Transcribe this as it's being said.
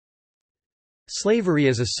Slavery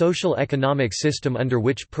is a social economic system under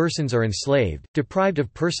which persons are enslaved, deprived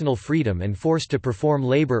of personal freedom and forced to perform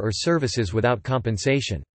labor or services without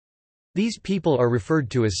compensation. These people are referred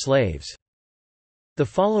to as slaves. The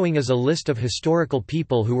following is a list of historical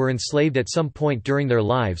people who were enslaved at some point during their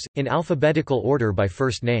lives, in alphabetical order by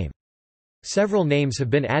first name. Several names have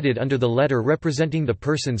been added under the letter representing the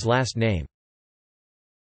person's last name.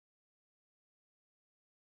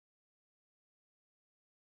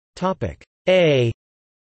 A.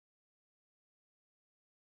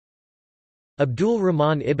 Abdul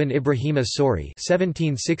Rahman ibn Ibrahim as-Sori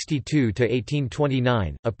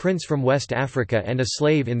 (1762–1829), a prince from West Africa and a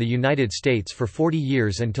slave in the United States for 40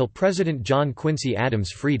 years until President John Quincy Adams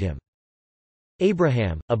freed him.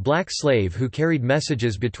 Abraham, a black slave who carried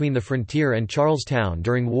messages between the frontier and Charlestown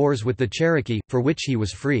during wars with the Cherokee, for which he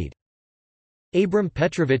was freed. Abram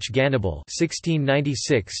Petrovich Ganibal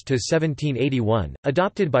 (1696–1781),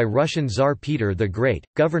 adopted by Russian Tsar Peter the Great,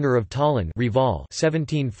 governor of Tallinn, Reval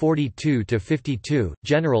 (1742–52),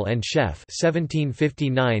 general and chef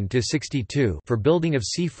 (1759–62) for building of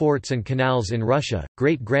sea forts and canals in Russia,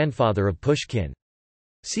 great-grandfather of Pushkin.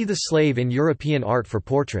 See the slave in European art for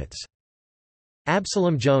portraits.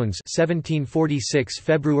 Absalom Jones (1746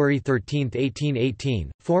 February 13,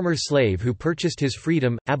 1818), former slave who purchased his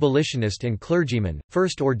freedom, abolitionist and clergyman,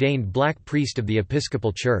 first ordained black priest of the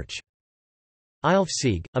Episcopal Church.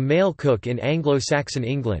 Aelfsig, a male cook in Anglo-Saxon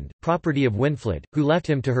England, property of Winfled, who left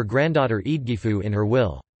him to her granddaughter Eadgifu in her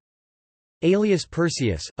will. Aelius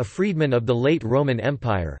Perseus, a freedman of the late Roman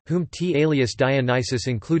Empire, whom T. Aelius Dionysius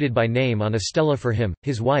included by name on a stela for him,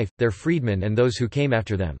 his wife, their freedmen and those who came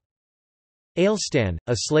after them. Aelstan,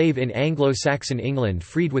 a slave in Anglo-Saxon England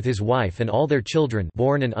freed with his wife and all their children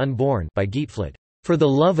born and unborn by Geatfled, for the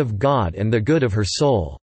love of God and the good of her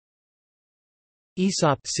soul.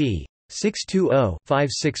 Aesop c.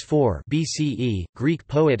 620–564 BCE, Greek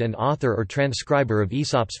poet and author or transcriber of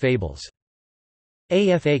Aesop's fables.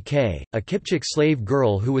 Afak, a Kipchak slave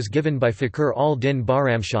girl who was given by Fakhr al-Din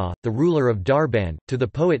Bahramshah, the ruler of Darband, to the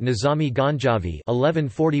poet Nizami Ganjavi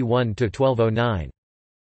 (1141–1209).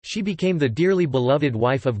 She became the dearly beloved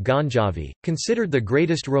wife of Ganjavi, considered the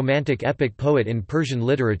greatest romantic epic poet in Persian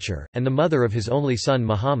literature, and the mother of his only son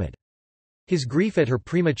Muhammad. His grief at her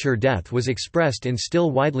premature death was expressed in still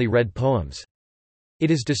widely read poems. It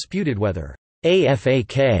is disputed whether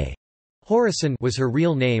Afak Horison was her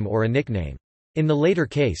real name or a nickname. In the later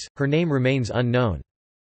case, her name remains unknown.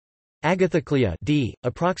 Agathoclea d.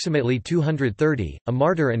 approximately 230, a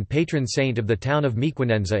martyr and patron saint of the town of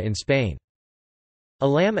Mequinenza in Spain.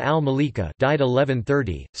 Alam al-Malika died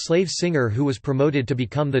 1130, slave singer who was promoted to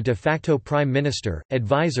become the de facto prime minister,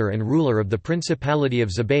 advisor and ruler of the Principality of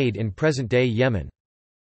Zubayd in present-day Yemen.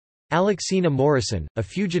 Alexina Morrison, a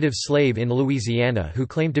fugitive slave in Louisiana who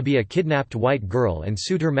claimed to be a kidnapped white girl and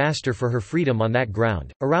sued her master for her freedom on that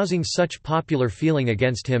ground, arousing such popular feeling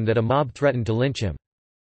against him that a mob threatened to lynch him.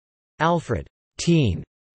 Alfred Teen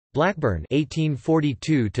Blackburn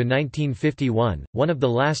 (1842–1951), one of the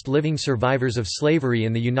last living survivors of slavery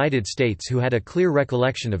in the United States who had a clear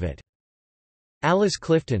recollection of it. Alice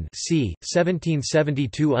Clifton c.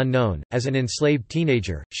 1772 unknown, as an enslaved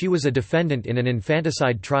teenager, she was a defendant in an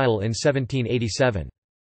infanticide trial in 1787.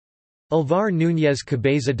 Alvar Núñez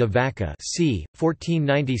Cabeza de Vaca c.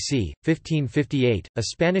 1490 1558, a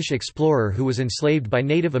Spanish explorer who was enslaved by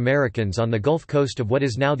Native Americans on the Gulf Coast of what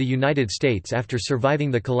is now the United States after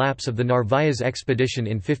surviving the collapse of the Narvaez expedition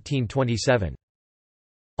in 1527.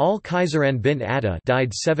 Al-Khayzaran bint Adda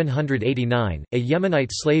died 789, a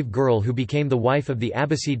Yemenite slave girl who became the wife of the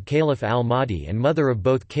Abbasid Caliph al-Mahdi and mother of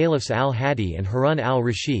both Caliphs al-Hadi and Harun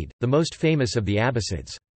al-Rashid, the most famous of the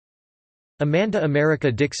Abbasids. Amanda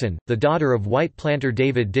America Dixon, the daughter of white planter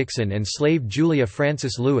David Dixon and slave Julia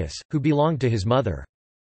Frances Lewis, who belonged to his mother.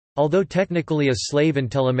 Although technically a slave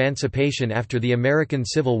until emancipation after the American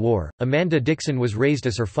Civil War, Amanda Dixon was raised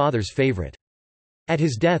as her father's favorite. At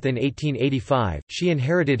his death in 1885, she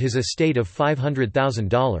inherited his estate of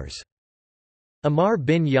 $500,000. Ammar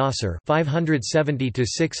bin Yasser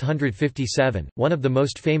 (570–657), one of the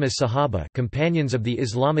most famous Sahaba companions of the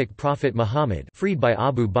Islamic prophet Muhammad, freed by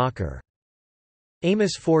Abu Bakr.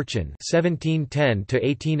 Amos Fortune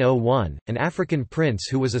 (1710–1801), an African prince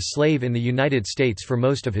who was a slave in the United States for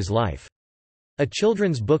most of his life. A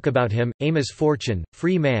children's book about him, Amos Fortune,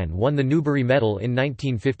 Free Man, won the Newbery Medal in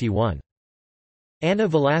 1951. Ana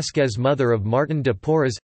Velázquez, mother of Martin de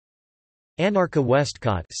Porres. Anarcha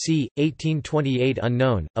Westcott c. 1828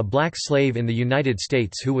 unknown, a black slave in the United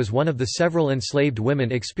States who was one of the several enslaved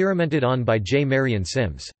women experimented on by J. Marion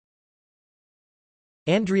Sims.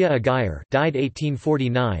 Andrea Aguirre, died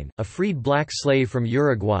 1849, a freed black slave from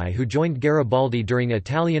Uruguay who joined Garibaldi during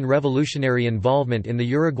Italian revolutionary involvement in the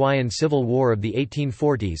Uruguayan Civil War of the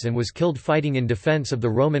 1840s and was killed fighting in defense of the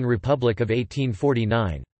Roman Republic of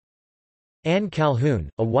 1849. Anne Calhoun,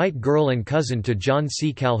 a white girl and cousin to John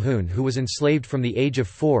C. Calhoun who was enslaved from the age of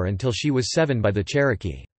 4 until she was 7 by the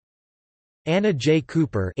Cherokee. Anna J.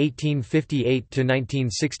 Cooper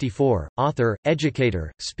 (1858–1964), author,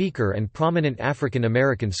 educator, speaker, and prominent African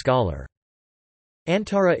American scholar.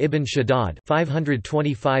 Antara ibn Shaddad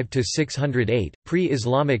 (525–608),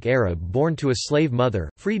 pre-Islamic Arab born to a slave mother,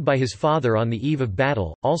 freed by his father on the eve of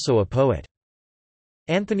battle, also a poet.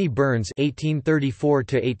 Anthony Burns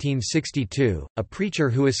 (1834–1862), a preacher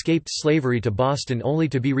who escaped slavery to Boston only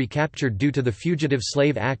to be recaptured due to the Fugitive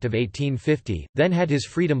Slave Act of 1850, then had his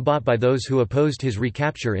freedom bought by those who opposed his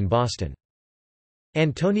recapture in Boston.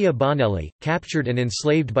 Antonia Bonelli, captured and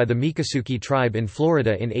enslaved by the Miccosukee tribe in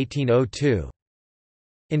Florida in 1802.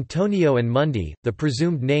 Antonio and Mundi, the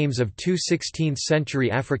presumed names of two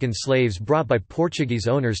 16th-century African slaves brought by Portuguese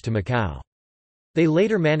owners to Macau. They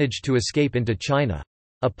later managed to escape into China.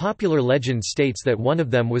 A popular legend states that one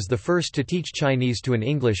of them was the first to teach Chinese to an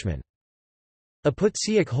Englishman.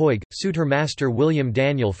 Aputziak Hoig, sued her master William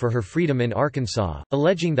Daniel for her freedom in Arkansas,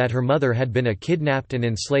 alleging that her mother had been a kidnapped and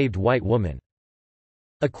enslaved white woman.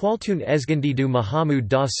 Aqualtun Esgandidu Mahamud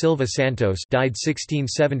da Silva Santos died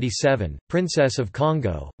 1677, Princess of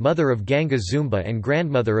Congo, mother of Ganga Zumba and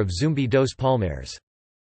grandmother of Zumbi dos Palmares.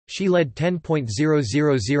 She led 10,000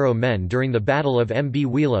 men during the Battle of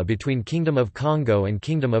Mbuila between Kingdom of Congo and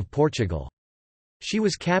Kingdom of Portugal. She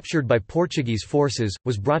was captured by Portuguese forces,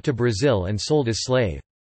 was brought to Brazil and sold as slave.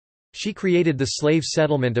 She created the slave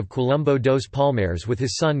settlement of Quilombo dos Palmares with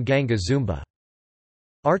his son Ganga Zumba.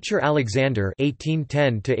 Archer Alexander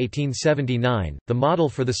 (1810–1879), the model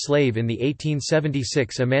for the slave in the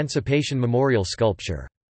 1876 Emancipation Memorial sculpture.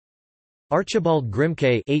 Archibald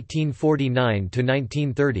Grimke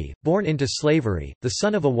 (1849–1930), born into slavery, the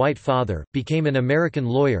son of a white father, became an American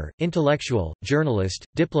lawyer, intellectual, journalist,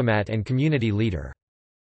 diplomat and community leader.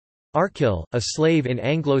 Arkell, a slave in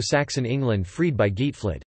Anglo-Saxon England freed by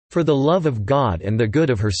Geatfled, "for the love of God and the good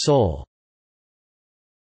of her soul."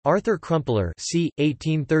 Arthur Crumpler c.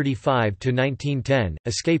 1835–1910,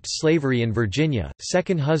 escaped slavery in Virginia,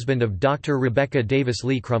 second husband of Dr. Rebecca Davis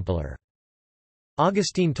Lee Crumpler.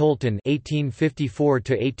 Augustine Tolton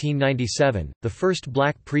 (1854–1897), the first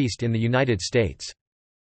black priest in the United States.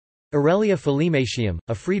 Aurelia Felimatium,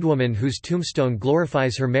 a freedwoman whose tombstone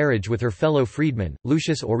glorifies her marriage with her fellow freedman,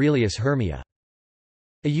 Lucius Aurelius Hermia.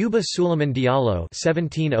 Ayuba Suleiman Diallo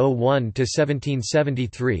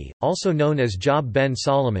 (1701–1773), also known as Job ben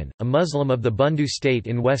Solomon, a Muslim of the Bundu state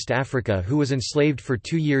in West Africa who was enslaved for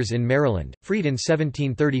 2 years in Maryland, freed in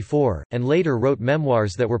 1734, and later wrote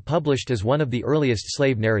memoirs that were published as one of the earliest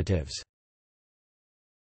slave narratives.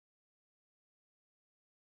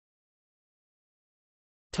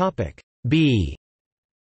 B.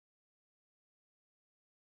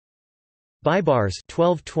 Baibars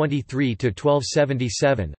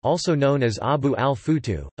 (1223–1277), also known as Abu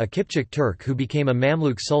al-Futu, a Kipchak Turk who became a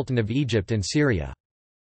Mamluk Sultan of Egypt and Syria.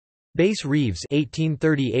 Bass Reeves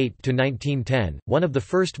 (1838–1910), one of the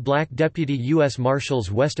first black deputy U.S. Marshals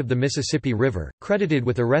west of the Mississippi River, credited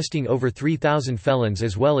with arresting over 3,000 felons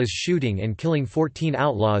as well as shooting and killing 14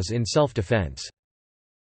 outlaws in self-defense.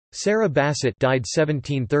 Sarah Bassett died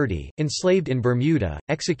 1730, enslaved in Bermuda,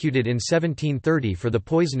 executed in 1730 for the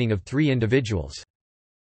poisoning of 3 individuals.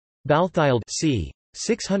 Balthild c.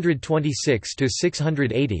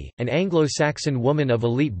 626–680, an Anglo-Saxon woman of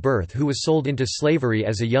elite birth who was sold into slavery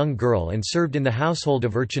as a young girl and served in the household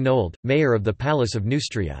of Erchinoald, mayor of the Palace of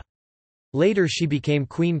Neustria. Later she became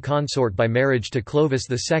queen consort by marriage to Clovis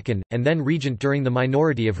II, and then regent during the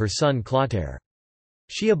minority of her son Clotaire.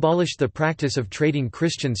 She abolished the practice of trading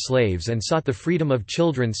Christian slaves and sought the freedom of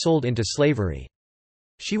children sold into slavery.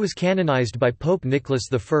 She was canonized by Pope Nicholas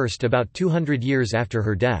I about 200 years after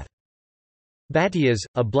her death. Batias,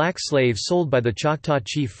 a black slave sold by the Choctaw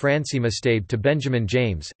chief Francimastabe to Benjamin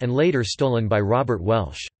James, and later stolen by Robert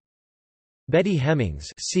Welsh. Betty Hemmings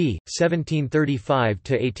c.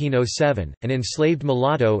 1735–1807, an enslaved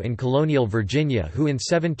mulatto in colonial Virginia who in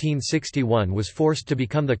 1761 was forced to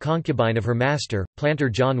become the concubine of her master, planter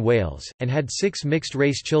John Wales, and had 6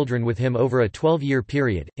 mixed-race children with him over a 12-year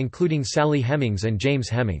period, including Sally Hemmings and James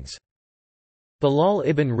Hemmings. Bilal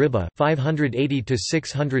ibn Riba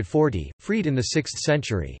 (580–640), freed in the 6th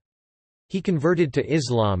century. He converted to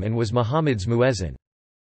Islam and was Muhammad's muezzin.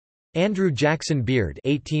 Andrew Jackson Beard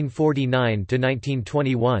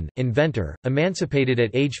 (1849–1921), inventor, emancipated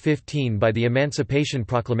at age 15 by the Emancipation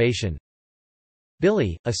Proclamation.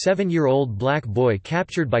 Billy, a 7-year-old black boy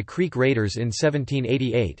captured by Creek raiders in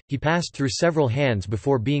 1788, he passed through several hands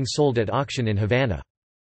before being sold at auction in Havana.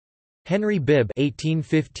 Henry Bibb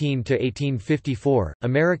 (1815–1854),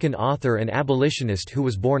 American author and abolitionist who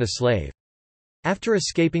was born a slave. After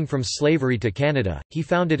escaping from slavery to Canada, he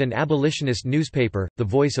founded an abolitionist newspaper, The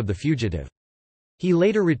Voice of the Fugitive. He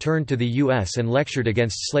later returned to the U.S. and lectured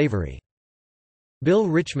against slavery. Bill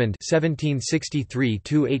Richmond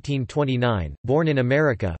 (1763–1829), born in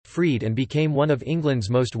America, freed and became one of England's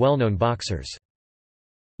most well-known boxers.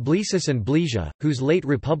 Blesis and Blesia, whose late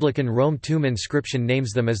Republican Rome tomb inscription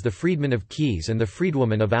names them as the freedmen of Keys and the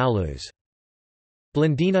freedwoman of Aulus.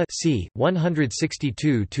 Blandina c.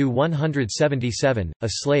 162–177, a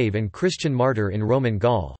slave and Christian martyr in Roman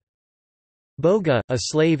Gaul. Boga, a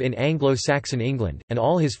slave in Anglo-Saxon England, and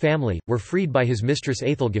all his family, were freed by his mistress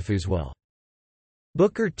Aethelgifu's will.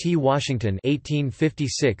 Booker T. Washington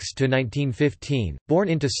 (1856–1915), born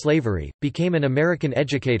into slavery, became an American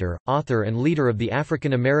educator, author and leader of the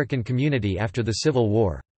African American community after the Civil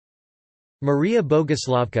War. Maria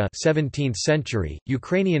Boguslavka, 17th century,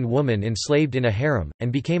 Ukrainian woman enslaved in a harem,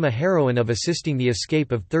 and became a heroine of assisting the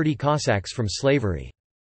escape of 30 Cossacks from slavery.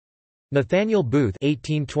 Nathaniel Booth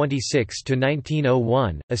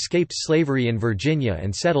 (1826–1901), escaped slavery in Virginia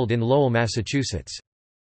and settled in Lowell, Massachusetts.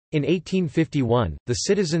 In 1851, the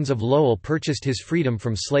citizens of Lowell purchased his freedom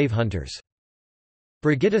from slave hunters.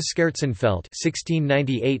 Brigitta Skertsenfeldt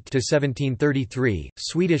 (1698–1733),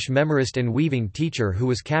 Swedish memorist and weaving teacher who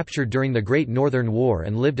was captured during the Great Northern War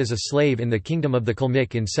and lived as a slave in the Kingdom of the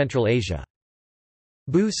Kalmyk in Central Asia.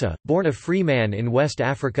 Busa, born a free man in West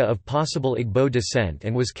Africa of possible Igbo descent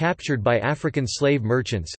and was captured by African slave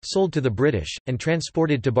merchants, sold to the British, and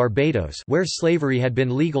transported to Barbados where slavery had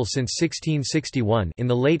been legal since 1661 in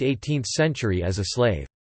the late 18th century as a slave.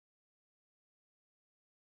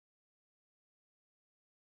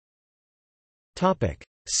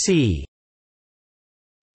 C.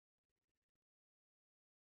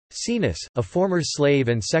 Caenus, a former slave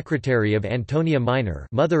and secretary of Antonia Minor,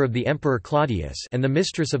 mother of the Emperor Claudius, and the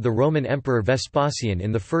mistress of the Roman Emperor Vespasian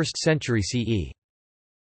in the 1st century CE.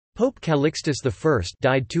 Pope Calixtus I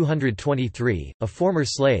died 223, a former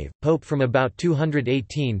slave, pope from about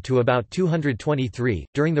 218 to about 223,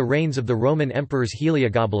 during the reigns of the Roman emperors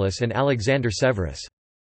Heliogabalus and Alexander Severus.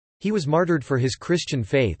 He was martyred for his Christian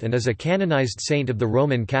faith and is a canonized saint of the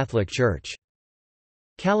Roman Catholic Church.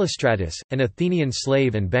 Callistratus, an Athenian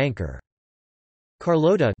slave and banker.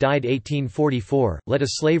 Carlota died 1844, led a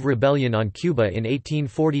slave rebellion on Cuba in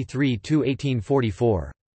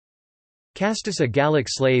 1843–1844. Castus, a Gallic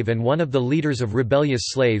slave and one of the leaders of rebellious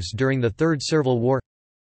slaves during the Third Servile War.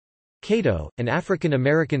 Cato, an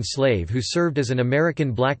African-American slave who served as an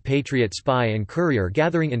American black patriot spy and courier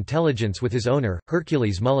gathering intelligence with his owner,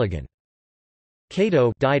 Hercules Mulligan.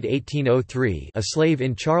 Cato died 1803, a slave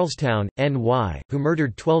in Charlestown, NY, who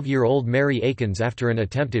murdered 12-year-old Mary Akins after an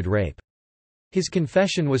attempted rape. His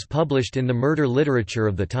confession was published in the murder literature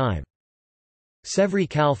of the time. Sevri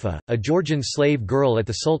Kalfa, a Georgian slave girl at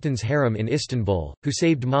the Sultan's harem in Istanbul, who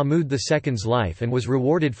saved Mahmud II's life and was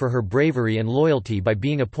rewarded for her bravery and loyalty by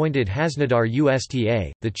being appointed Hasnadar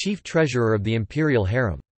Usta, the chief treasurer of the imperial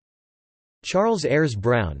harem. Charles Ayres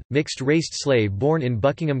Brown, mixed-raced slave born in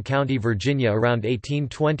Buckingham County, Virginia around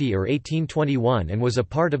 1820 or 1821 and was a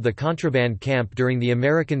part of the contraband camp during the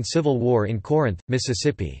American Civil War in Corinth,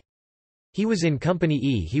 Mississippi. He was in Company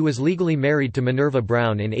E. He was legally married to Minerva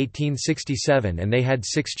Brown in 1867 and they had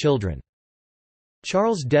 6 children.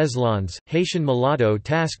 Charles Deslons, Haitian mulatto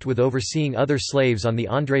tasked with overseeing other slaves on the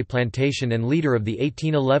André Plantation and leader of the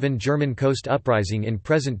 1811 German Coast Uprising in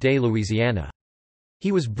present-day Louisiana.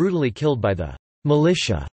 He was brutally killed by the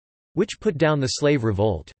militia, which put down the slave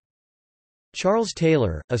revolt. Charles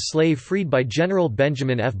Taylor, a slave freed by General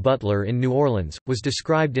Benjamin F. Butler in New Orleans, was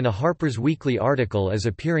described in a Harper's Weekly article as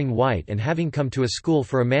appearing white and having come to a school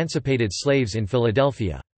for emancipated slaves in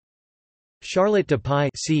Philadelphia. Charlotte de Pye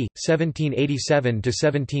c.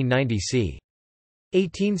 1787–1790 c.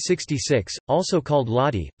 1866, also called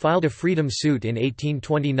Lottie, filed a freedom suit in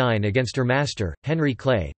 1829 against her master, Henry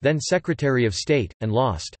Clay, then Secretary of State, and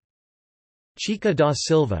lost. Chica da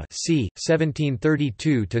Silva c.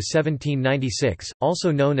 1732–1796,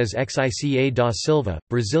 also known as Xica da Silva,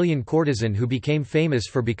 Brazilian courtesan who became famous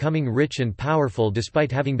for becoming rich and powerful despite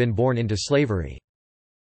having been born into slavery.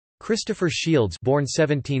 Christopher Shields, born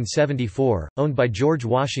 1774, owned by George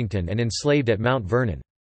Washington and enslaved at Mount Vernon.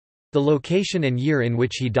 The location and year in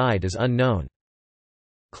which he died is unknown.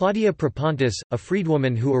 Claudia Propontis, a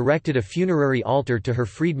freedwoman who erected a funerary altar to her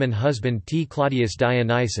freedman husband T. Claudius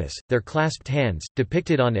Dionysius. Their clasped hands,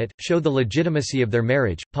 depicted on it, show the legitimacy of their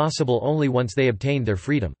marriage, possible only once they obtained their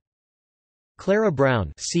freedom. Clara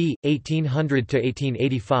Brown, c.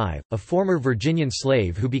 1800–1885, a former Virginian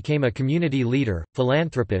slave who became a community leader,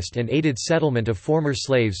 philanthropist and aided settlement of former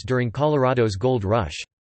slaves during Colorado's gold rush.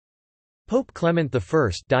 Pope Clement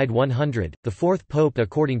I died 100, the fourth pope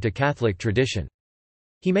according to Catholic tradition.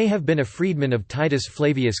 He may have been a freedman of Titus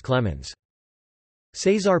Flavius Clemens.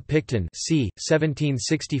 César Picton, c.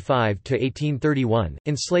 1765–1831,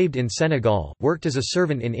 enslaved in Senegal, worked as a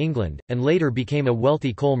servant in England, and later became a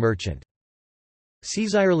wealthy coal merchant.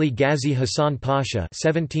 Cizayirli Ghazi Hassan Pasha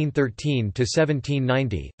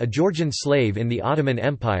 (1713–1790), a Georgian slave in the Ottoman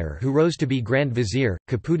Empire who rose to be Grand Vizier,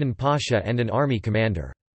 Capudan Pasha and an army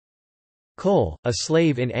commander. Cole, a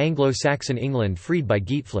slave in Anglo-Saxon England freed by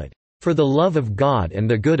Geatfled, "for the love of God and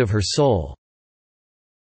the good of her soul."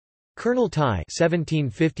 Colonel Ty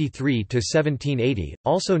 (1753–1780),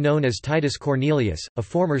 also known as Titus Cornelius, a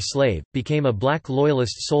former slave, became a black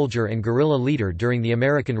loyalist soldier and guerrilla leader during the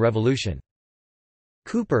American Revolution.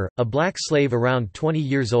 Cooper, a black slave around 20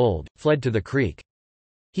 years old, fled to the Creek.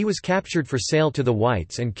 He was captured for sale to the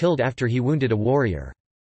whites and killed after he wounded a warrior.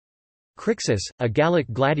 Crixus, a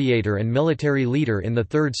Gallic gladiator and military leader in the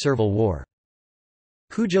Third Servile War.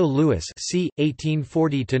 Cujo Lewis, c.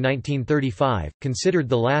 1840–1935, considered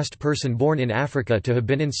the last person born in Africa to have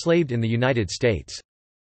been enslaved in the United States.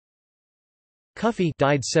 Cuffy,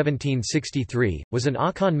 died 1763, was an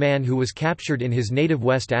Akan man who was captured in his native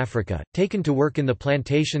West Africa, taken to work in the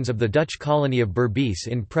plantations of the Dutch colony of Berbice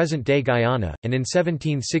in present-day Guyana, and in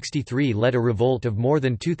 1763 led a revolt of more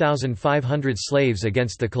than 2,500 slaves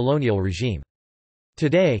against the colonial regime.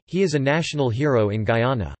 Today, he is a national hero in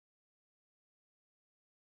Guyana.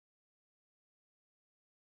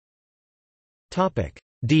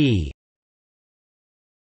 D.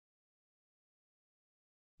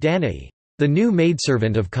 Danae, the new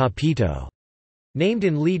maidservant of Capito, named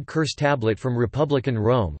in lead curse tablet from Republican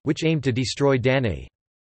Rome, which aimed to destroy Danae.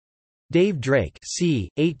 Dave Drake, c.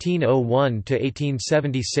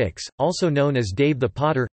 1801–1876, also known as Dave the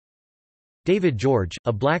Potter. David George,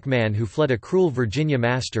 a black man who fled a cruel Virginia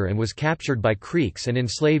master and was captured by Creeks and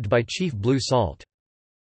enslaved by Chief Blue Salt.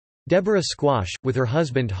 Deborah Squash, with her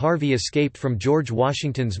husband Harvey, escaped from George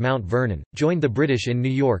Washington's Mount Vernon, joined the British in New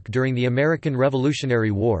York during the American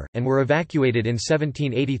Revolutionary War, and were evacuated in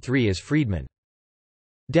 1783 as freedmen.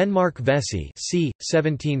 Denmark Vesey, c.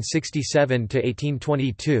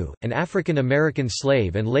 1767–1822, an African-American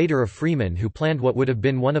slave and later a freeman who planned what would have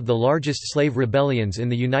been one of the largest slave rebellions in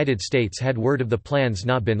the United States had word of the plans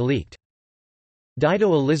not been leaked.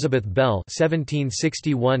 Dido Elizabeth Bell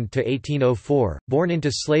 (1761–1804), born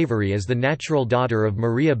into slavery as the natural daughter of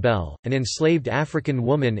Maria Bell, an enslaved African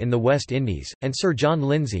woman in the West Indies, and Sir John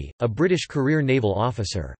Lindsay, a British career naval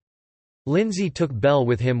officer. Lindsay took Bell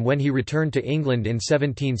with him when he returned to England in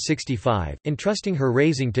 1765, entrusting her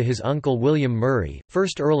raising to his uncle William Murray,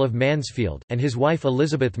 1st Earl of Mansfield, and his wife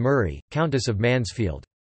Elizabeth Murray, Countess of Mansfield.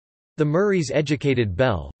 The Murrays educated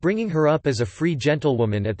Belle, bringing her up as a free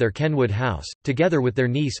gentlewoman at their Kenwood house, together with their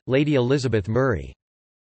niece, Lady Elizabeth Murray.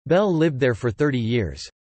 Belle lived there for 30 years.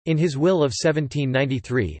 In his will of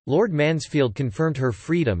 1793, Lord Mansfield confirmed her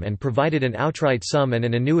freedom and provided an outright sum and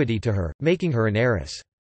an annuity to her, making her an heiress.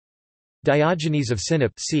 Diogenes of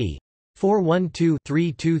Sinope, c.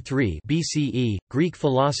 412–323 BCE, Greek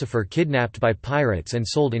philosopher kidnapped by pirates and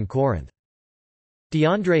sold in Corinth.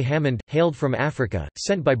 DeAndre Hammond, hailed from Africa,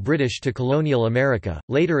 sent by British to colonial America,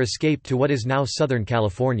 later escaped to what is now Southern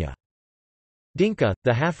California. Dinka,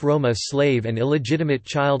 the half-Roma slave and illegitimate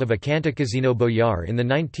child of a Cantacuzino boyar in the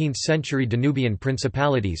 19th-century Danubian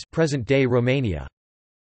principalities, present-day Romania.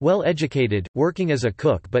 Well educated, working as a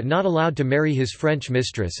cook but not allowed to marry his French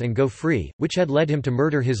mistress and go free, which had led him to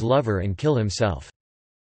murder his lover and kill himself.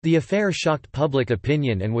 The affair shocked public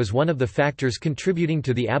opinion and was one of the factors contributing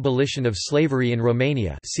to the abolition of slavery in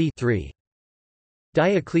Romania. c. 3.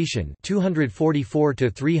 Diocletian,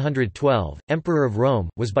 244–312, Emperor of Rome,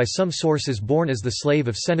 was by some sources born as the slave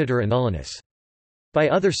of Senator Anulinus. By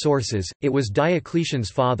other sources, it was Diocletian's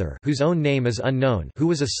father, whose own name is unknown, who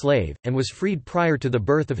was a slave, and was freed prior to the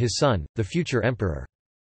birth of his son, the future emperor.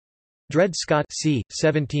 Dred Scott, c.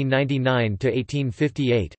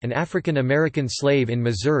 1799–1858, an African-American slave in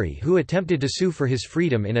Missouri who attempted to sue for his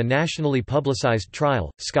freedom in a nationally publicized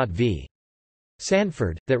trial, Scott v.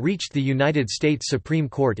 Sanford, that reached the United States Supreme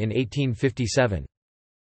Court in 1857.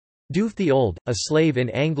 Dufh the Old, a slave in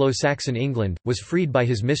Anglo-Saxon England, was freed by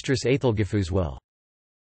his mistress Aethelgifu's will.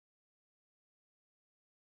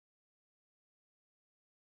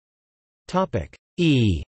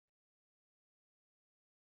 E.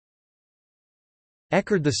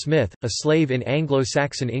 Eckerd the Smith, a slave in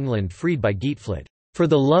Anglo-Saxon England freed by Geatfled, "for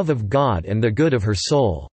the love of God and the good of her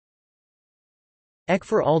soul."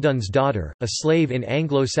 Eckfor Aldun's daughter, a slave in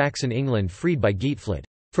Anglo-Saxon England freed by Geatfled,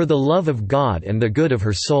 "for the love of God and the good of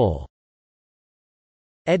her soul."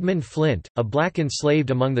 Edmund Flint, a black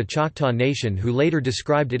enslaved among the Choctaw Nation who later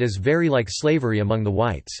described it as very like slavery among the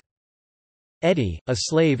whites. Eddie, a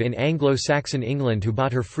slave in Anglo-Saxon England who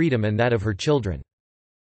bought her freedom and that of her children.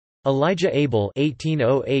 Elijah Abel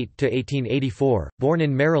 (1808–1884), born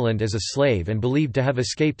in Maryland as a slave and believed to have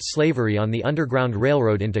escaped slavery on the Underground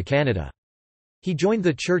Railroad into Canada. He joined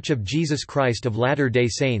the Church of Jesus Christ of Latter-day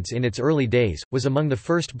Saints in its early days, was among the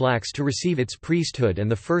first blacks to receive its priesthood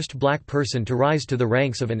and the first black person to rise to the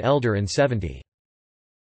ranks of an elder in 70.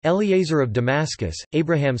 Eliezer of Damascus,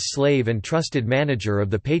 Abraham's slave and trusted manager of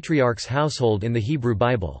the patriarch's household in the Hebrew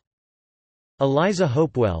Bible. Eliza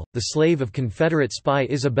Hopewell, the slave of Confederate spy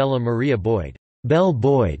Isabella Maria Boyd, Belle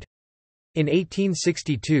Boyd. In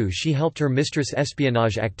 1862 she helped her mistress'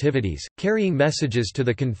 espionage activities, carrying messages to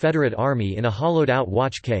the Confederate Army in a hollowed-out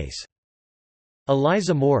watch case.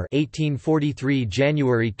 Eliza Moore (1843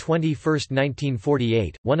 January 21,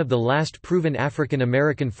 1948), one of the last proven African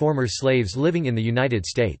American former slaves living in the United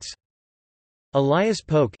States. Elias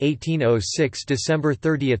Polk (1806 December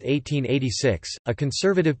 30, 1886), a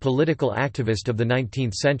conservative political activist of the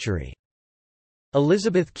 19th century.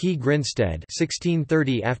 Elizabeth Key Grinstead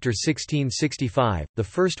 (1630 after 1665), the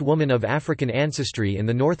first woman of African ancestry in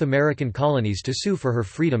the North American colonies to sue for her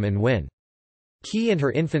freedom and win. Key and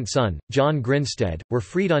her infant son, John Grinstead, were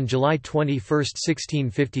freed on July 21,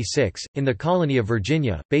 1656, in the colony of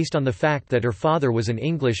Virginia, based on the fact that her father was an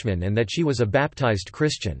Englishman and that she was a baptized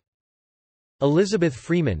Christian. Elizabeth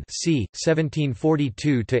Freeman c.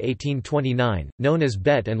 1742–1829, known as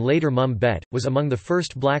Bet and later Mum Bet, was among the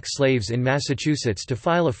first black slaves in Massachusetts to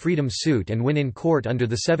file a freedom suit and win in court under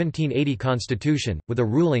the 1780 Constitution, with a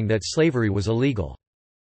ruling that slavery was illegal.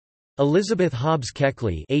 Elizabeth Hobbs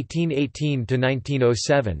Keckley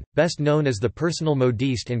 (1818–1907), best known as the personal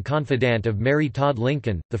modiste and confidant of Mary Todd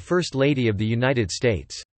Lincoln, the First Lady of the United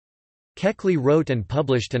States. Keckley wrote and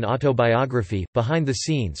published an autobiography, Behind the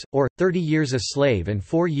Scenes, or, 30 Years a Slave and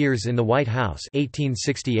 4 Years in the White House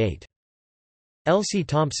 1868. Elsie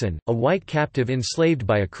Thompson, a white captive enslaved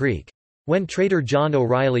by a Creek. When trader John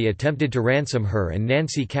O'Reilly attempted to ransom her and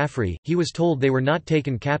Nancy Caffrey, he was told they were not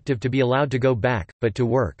taken captive to be allowed to go back, but to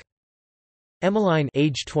work. Emmeline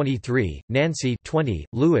age 23, Nancy 20,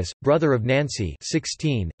 Louis, brother of Nancy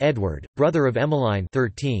 16, Edward, brother of Emmeline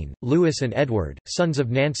 13, Louis and Edward, sons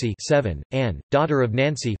of Nancy 7, Anne, daughter of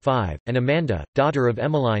Nancy 5, and Amanda, daughter of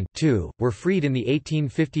Emmeline 2, were freed in the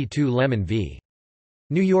 1852 Lemon v.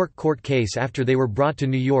 New York court case after they were brought to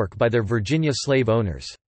New York by their Virginia slave owners.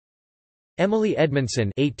 Emily Edmondson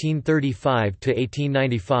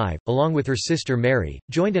 (1835–1895), along with her sister Mary,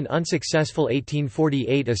 joined an unsuccessful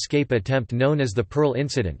 1848 escape attempt known as the Pearl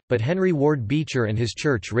Incident, but Henry Ward Beecher and his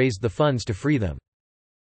church raised the funds to free them.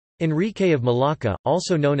 Enrique of Malacca,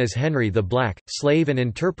 also known as Henry the Black, slave and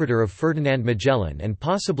interpreter of Ferdinand Magellan and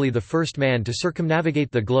possibly the first man to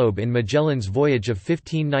circumnavigate the globe in Magellan's voyage of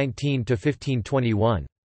 1519–1521.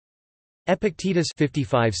 Epictetus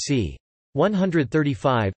 55 c.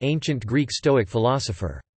 135, ancient Greek Stoic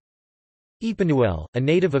philosopher. Epanuel, a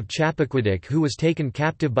native of Chappaquiddick who was taken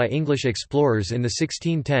captive by English explorers in the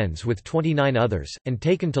 1610s with 29 others, and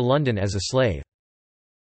taken to London as a slave.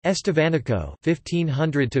 Estevanico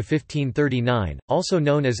 (1500–1539), also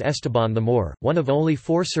known as Esteban the Moor, one of only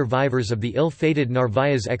 4 survivors of the ill-fated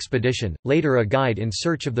Narvaez expedition, later a guide in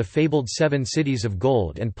search of the fabled 7 cities of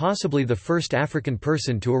gold and possibly the first African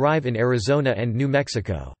person to arrive in Arizona and New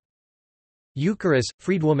Mexico. Eucharis,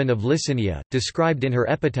 freedwoman of Lycinia, described in her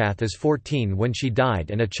epitaph as 14 when she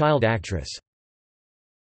died and a child actress.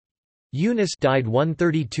 Eunice died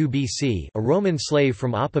 132 BC, a Roman slave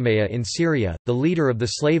from Apamea in Syria, the leader of the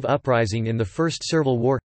slave uprising in the First Servile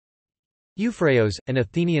War. Euphraeus, an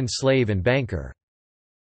Athenian slave and banker.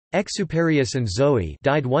 Exuperius and Zoe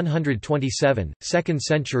died 127, 2nd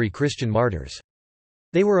century Christian martyrs.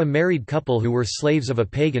 They were a married couple who were slaves of a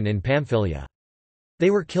pagan in Pamphylia. They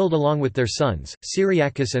were killed along with their sons,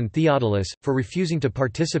 Cyriacus and Theodolus, for refusing to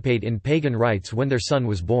participate in pagan rites when their son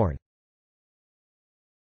was born.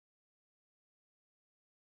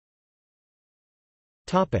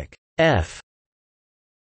 F.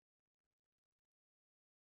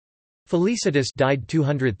 Felicitas died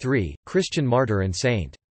 203, Christian martyr and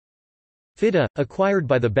saint. Fidda, acquired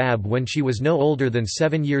by the Bab when she was no older than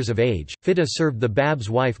 7 years of age, Fidda served the Bab's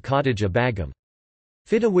wife Khadija Begum.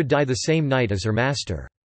 Fidda would die the same night as her master.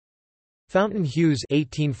 Fountain Hughes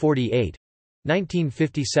 1848.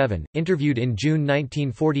 1957, interviewed in June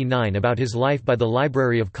 1949 about his life by the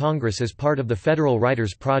Library of Congress as part of the Federal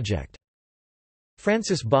Writers Project.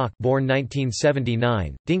 Francis Bach, born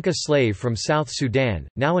 1979, Dinka slave from South Sudan,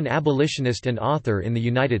 now an abolitionist and author in the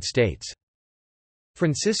United States.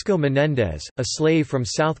 Francisco Menendez, a slave from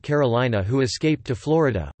South Carolina who escaped to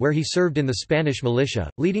Florida, where he served in the Spanish militia,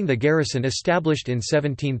 leading the garrison established in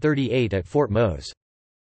 1738 at Fort Mose.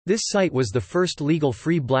 This site was the first legal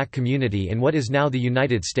free black community in what is now the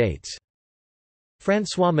United States.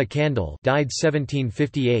 François McCandle, died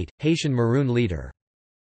 1758, Haitian Maroon leader.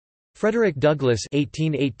 Frederick Douglass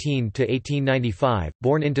 (1818–1895),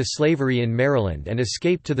 born into slavery in Maryland and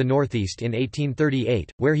escaped to the Northeast in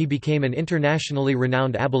 1838, where he became an internationally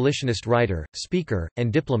renowned abolitionist writer, speaker,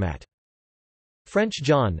 and diplomat. French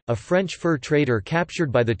John, a French fur trader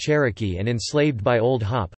captured by the Cherokee and enslaved by Old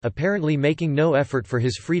Hop, apparently making no effort for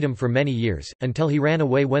his freedom for many years, until he ran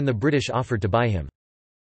away when the British offered to buy him.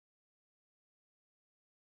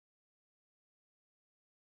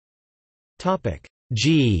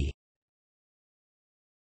 G.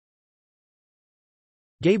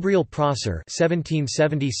 Gabriel Prosser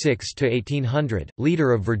 (1776–1800),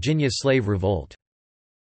 leader of Virginia's slave revolt.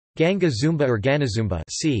 Ganga Zumba or Ganazumba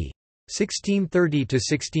c.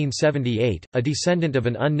 1630–1678, a descendant of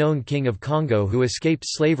an unknown king of Congo who escaped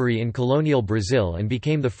slavery in colonial Brazil and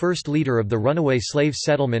became the first leader of the runaway slave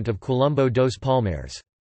settlement of Quilombo dos Palmares.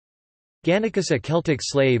 Gannicus, a Celtic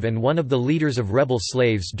slave and one of the leaders of rebel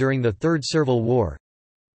slaves during the Third Servile War.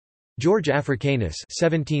 George Africanus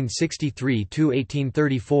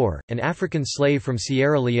 (1763–1834), an African slave from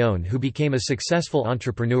Sierra Leone who became a successful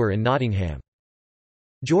entrepreneur in Nottingham.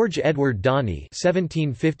 George Edward Donny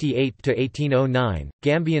 (1758–1809),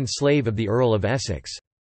 Gambian slave of the Earl of Essex.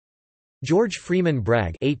 George Freeman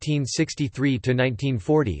Bragg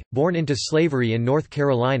 (1863–1940), born into slavery in North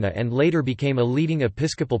Carolina and later became a leading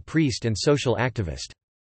Episcopal priest and social activist.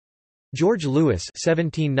 George Lewis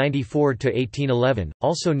 (1794–1811),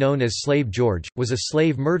 also known as Slave George, was a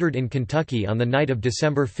slave murdered in Kentucky on the night of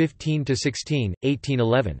December 15–16,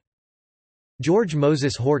 1811. George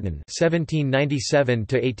Moses Horton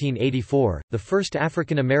 (1797–1884), the first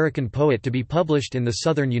African American poet to be published in the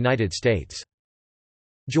southern United States.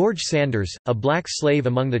 George Sanders, a black slave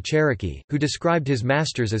among the Cherokee, who described his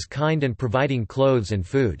masters as kind and providing clothes and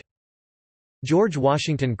food. George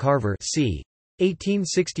Washington Carver c.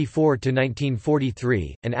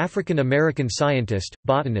 1864–1943, an African-American scientist,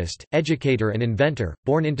 botanist, educator and inventor,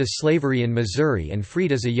 born into slavery in Missouri and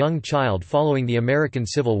freed as a young child following the American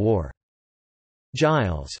Civil War.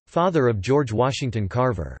 Giles, father of George Washington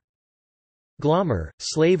Carver. Glommer,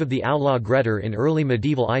 slave of the outlaw Grettir in early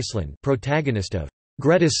medieval Iceland, protagonist of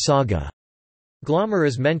Grettis Saga. Glommer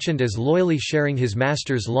is mentioned as loyally sharing his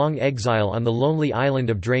master's long exile on the lonely island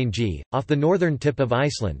of Drangey, off the northern tip of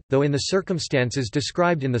Iceland, though in the circumstances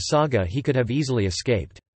described in the saga he could have easily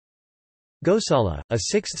escaped. Gosala, a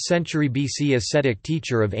 6th century BC ascetic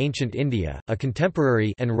teacher of ancient India, a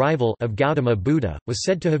contemporary and rival of Gautama Buddha, was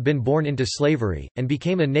said to have been born into slavery, and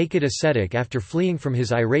became a naked ascetic after fleeing from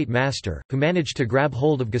his irate master, who managed to grab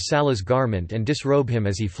hold of Gosala's garment and disrobe him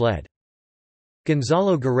as he fled.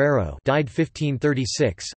 Gonzalo Guerrero, died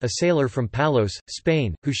 1536, a sailor from Palos,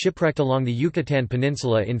 Spain, who shipwrecked along the Yucatan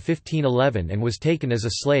Peninsula in 1511 and was taken as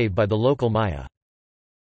a slave by the local Maya.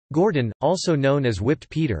 Gordon, also known as Whipped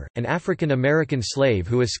Peter, an African-American slave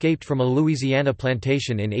who escaped from a Louisiana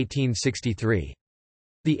plantation in 1863.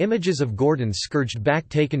 The images of Gordon's scourged back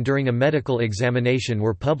taken during a medical examination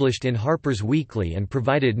were published in Harper's Weekly and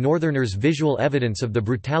provided Northerners visual evidence of the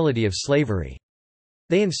brutality of slavery.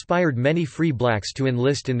 They inspired many free blacks to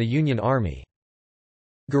enlist in the Union Army.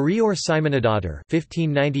 Gurior Simonadottir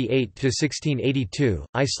 (1598–1682),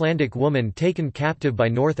 Icelandic woman taken captive by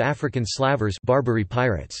North African slavers, Barbary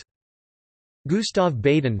pirates. Gustav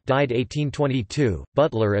Baden, died 1822,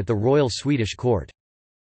 butler at the Royal Swedish Court.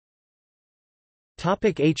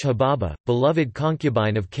 H. Hababa, beloved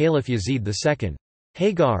concubine of Caliph Yazid II.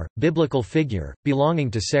 Hagar, biblical figure, belonging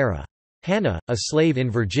to Sarah. Hannah, a slave in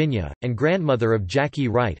Virginia, and grandmother of Jackie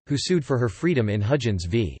Wright, who sued for her freedom in Hudgens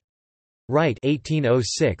v. Wright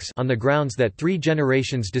 1806 on the grounds that 3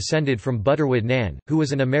 generations descended from Butterwood Nan, who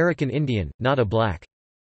was an American Indian, not a black.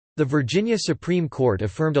 The Virginia Supreme Court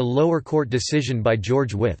affirmed a lower court decision by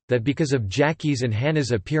George Wythe, that because of Jackie's and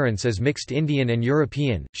Hannah's appearance as mixed Indian and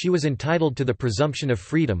European, she was entitled to the presumption of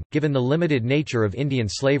freedom, given the limited nature of Indian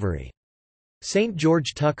slavery. St.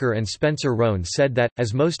 George Tucker and Spencer Roane said that,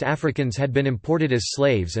 as most Africans had been imported as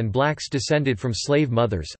slaves and blacks descended from slave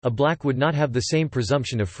mothers, a black would not have the same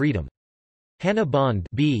presumption of freedom. Hannah Bond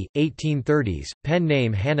b. 1830s, pen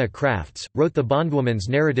name Hannah Crafts, wrote the bondwoman's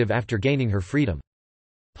narrative after gaining her freedom.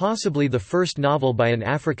 Possibly the first novel by an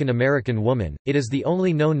African-American woman, it is the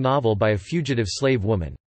only known novel by a fugitive slave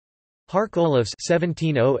woman. Hark Olufs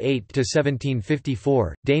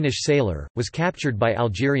 (1708–1754), Danish sailor, was captured by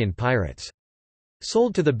Algerian pirates.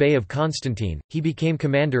 Sold to the Bey of Constantine, he became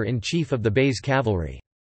commander-in-chief of the Bey's cavalry.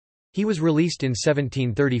 He was released in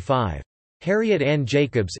 1735. Harriet Ann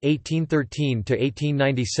Jacobs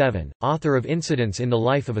 (1813–1897), author of Incidents in the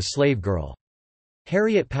Life of a Slave Girl.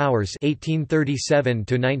 Harriet Powers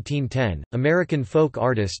 (1837–1910), American folk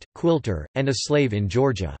artist, quilter, and a slave in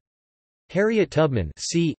Georgia. Harriet Tubman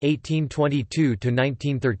c.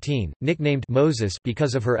 1822–1913, nicknamed Moses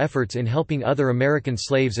because of her efforts in helping other American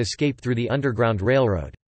slaves escape through the Underground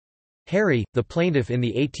Railroad. Harry, the plaintiff in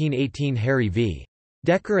the 1818 Harry v.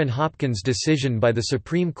 Decker and Hopkins decision by the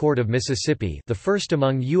Supreme Court of Mississippi, the first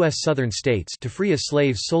among U.S. Southern states to free a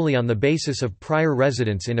slave solely on the basis of prior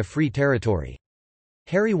residence in a free territory.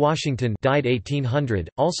 Harry Washington died 1800,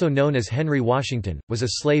 also known as Henry Washington, was a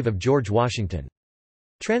slave of George Washington.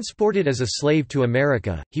 Transported as a slave to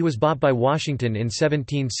America, he was bought by Washington in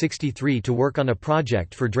 1763 to work on a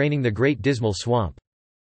project for draining the Great Dismal Swamp.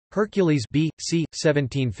 Hercules B.C.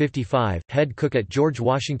 1755, head cook at George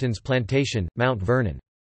Washington's plantation, Mount Vernon.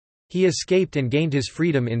 He escaped and gained his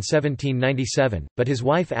freedom in 1797, but his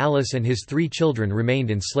wife Alice and his 3 children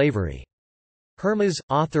remained in slavery. Hermas,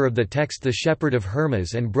 author of the text The Shepherd of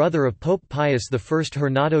Hermas and brother of Pope Pius I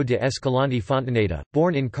Hernando de Escalante Fontaneda,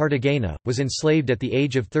 born in Cartagena, was enslaved at the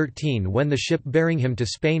age of 13 when the ship bearing him to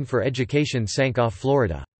Spain for education sank off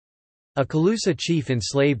Florida. A Calusa chief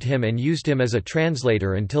enslaved him and used him as a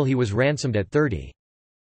translator until he was ransomed at 30.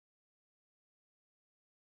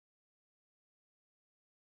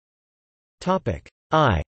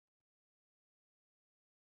 I.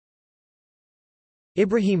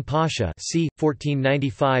 Ibrahim Pasha c.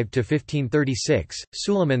 1495–1536,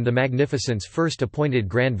 Suleiman the Magnificent's first appointed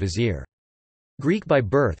Grand Vizier. Greek by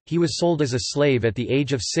birth, he was sold as a slave at the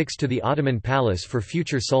age of 6 to the Ottoman palace for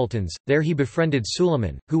future sultans. There he befriended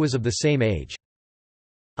Suleiman, who was of the same age.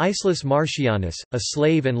 Icelus Martianus, a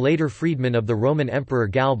slave and later freedman of the Roman Emperor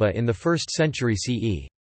Galba in the 1st century CE.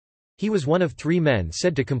 He was one of 3 men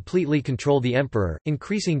said to completely control the emperor,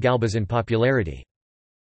 increasing Galba's unpopularity.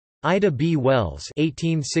 Ida B. Wells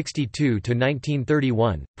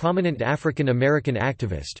 (1862–1931), prominent African-American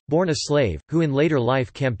activist, born a slave, who in later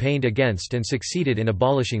life campaigned against and succeeded in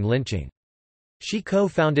abolishing lynching. She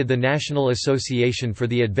co-founded the National Association for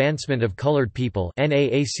the Advancement of Colored People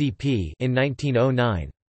 (NAACP) in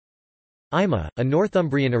 1909. Ima, a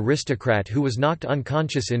Northumbrian aristocrat who was knocked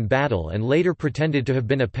unconscious in battle and later pretended to have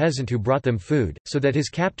been a peasant who brought them food, so that his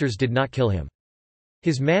captors did not kill him.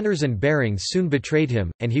 His manners and bearings soon betrayed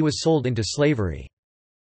him, and he was sold into slavery.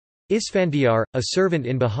 Isfandiar, a servant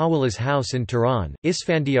in Baha'u'llah's house in Tehran,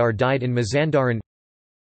 Isfandiar died in Mazandaran.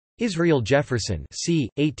 Israel Jefferson c.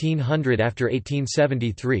 1800 after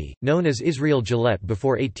 1873, known as Israel Gillette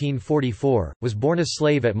before 1844, was born a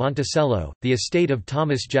slave at Monticello, the estate of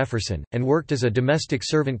Thomas Jefferson, and worked as a domestic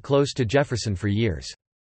servant close to Jefferson for years.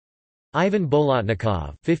 Ivan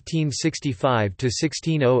Bolotnikov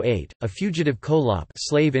 (1565–1608), a fugitive Kolop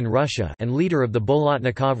slave in Russia and leader of the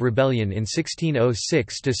Bolotnikov Rebellion in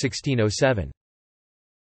 1606–1607.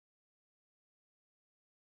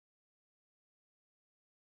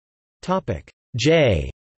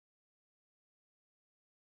 J.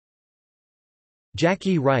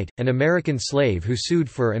 Jackie Wright, an American slave who sued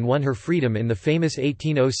for and won her freedom in the famous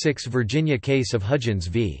 1806 Virginia case of Hudgens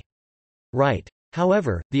v. Wright.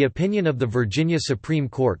 However, the opinion of the Virginia Supreme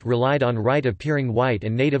Court relied on Wright appearing white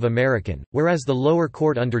and Native American, whereas the lower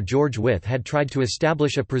court under George Wythe had tried to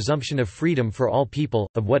establish a presumption of freedom for all people,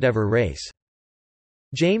 of whatever race.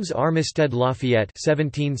 James Armistead Lafayette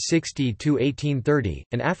 (1760–1830),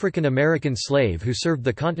 an African-American slave who served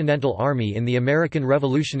the Continental Army in the American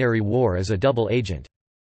Revolutionary War as a double agent.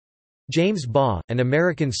 James Baugh, an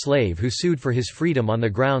American slave who sued for his freedom on the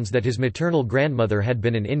grounds that his maternal grandmother had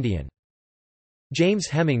been an Indian. James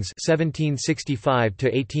Hemings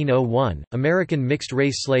 (1765–1801), American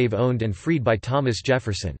mixed-race slave owned and freed by Thomas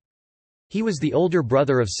Jefferson. He was the older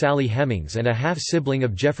brother of Sally Hemings and a half-sibling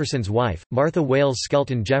of Jefferson's wife, Martha Wales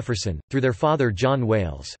Skelton Jefferson, through their father John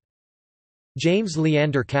Wales. James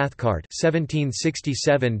Leander Cathcart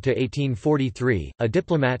 (1767–1843), a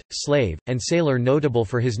diplomat, slave, and sailor notable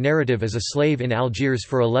for his narrative as a slave in Algiers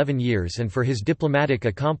for 11 years and for his diplomatic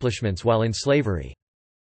accomplishments while in slavery.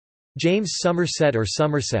 James Somerset or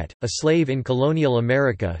Somerset, a slave in colonial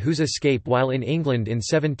America whose escape while in England in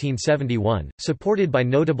 1771, supported by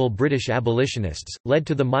notable British abolitionists, led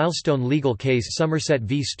to the milestone legal case Somerset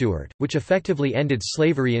v. Stewart, which effectively ended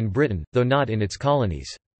slavery in Britain, though not in its colonies.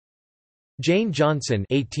 Jane Johnson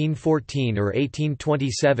 (1814 or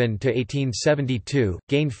 1827 to 1872)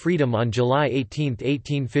 gained freedom on July 18,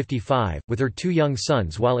 1855, with her 2 young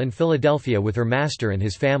sons while in Philadelphia with her master and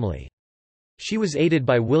his family. She was aided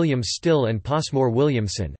by William Still and Passmore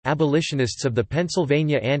Williamson, abolitionists of the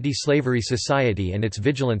Pennsylvania Anti-Slavery Society and its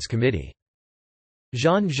Vigilance Committee.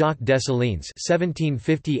 Jean-Jacques Dessalines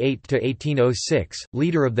 (1758–1806),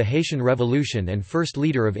 leader of the Haitian Revolution and first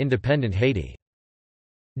leader of independent Haiti.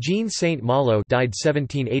 Jean Saint-Malo died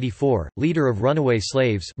 1784, leader of runaway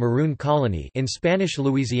slaves Maroon Colony in Spanish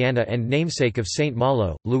Louisiana and namesake of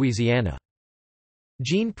Saint-Malo, Louisiana.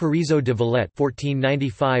 Jean Parisot de Villette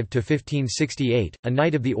 (1495–1568), a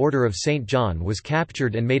Knight of the Order of St. John, was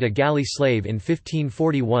captured and made a galley slave in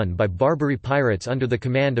 1541 by Barbary pirates under the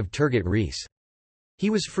command of Turgot Rees. He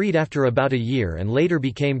was freed after about a year and later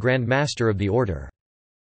became Grand Master of the Order.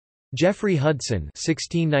 Geoffrey Hudson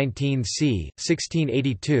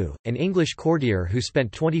 (1619–1682), an English courtier who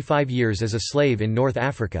spent 25 years as a slave in North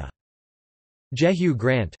Africa. Jehu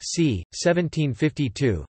Grant c.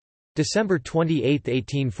 1752. December 28,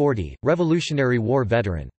 1840, Revolutionary War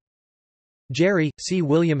veteran. Jerry, C.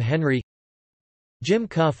 William Henry. Jim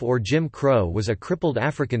Cuff or Jim Crow was a crippled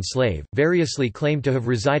African slave, variously claimed to have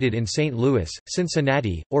resided in St. Louis,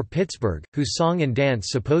 Cincinnati, or Pittsburgh, whose song and dance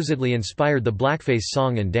supposedly inspired the blackface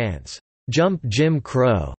song and dance, "Jump Jim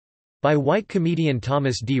Crow", by white comedian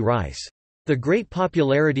Thomas D. Rice. The great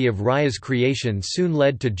popularity of Raya's creation soon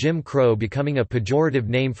led to Jim Crow becoming a pejorative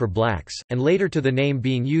name for blacks, and later to the name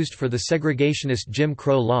being used for the segregationist Jim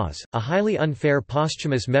Crow laws, a highly unfair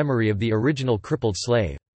posthumous memory of the original crippled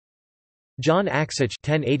slave. John Aksich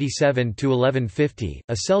 (1087–1150),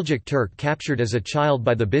 a Seljuk Turk captured as a child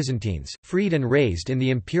by the Byzantines, freed and raised in the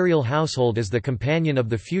imperial household as the companion of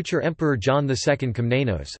the future Emperor John II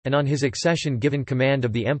Komnenos, and on his accession given command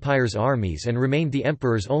of the empire's armies and remained the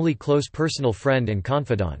emperor's only close personal friend and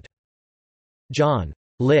confidant. John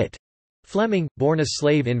Lit. Fleming, born a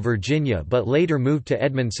slave in Virginia but later moved to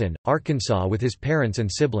Edmondson, Arkansas with his parents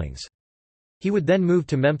and siblings. He would then move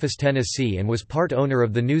to Memphis, Tennessee and was part owner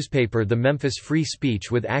of the newspaper The Memphis Free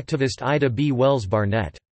Speech with activist Ida B. Wells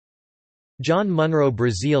Barnett. John Monroe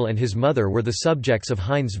Brazil and his mother were the subjects of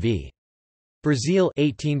Hines v. Brazil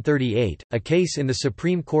 1838, a case in the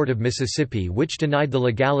Supreme Court of Mississippi which denied the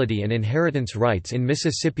legality and inheritance rights in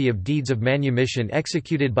Mississippi of deeds of manumission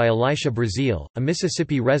executed by Elisha Brazil, a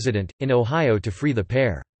Mississippi resident, in Ohio to free the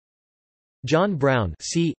pair. John Brown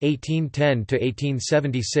c.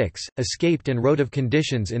 1810–1876, escaped and wrote of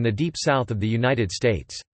conditions in the Deep South of the United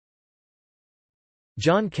States.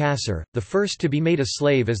 John Cassar, the first to be made a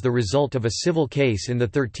slave as the result of a civil case in the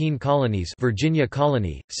 13 Colonies Virginia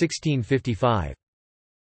Colony, 1655.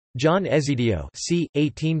 John Ezedio c.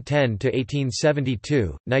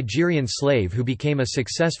 1810–1872, Nigerian slave who became a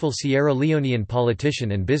successful Sierra Leonean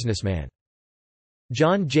politician and businessman.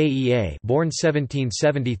 John Jea, born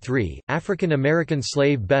 1773, African-American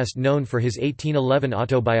slave best known for his 1811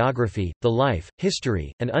 autobiography, The Life,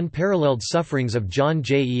 History, and Unparalleled Sufferings of John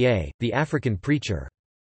Jea, the African Preacher.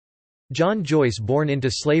 John Joyce, born into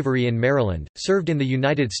slavery in Maryland, served in the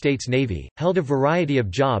United States Navy, held a variety of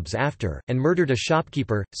jobs after, and murdered a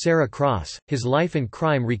shopkeeper, Sarah Cross, his life and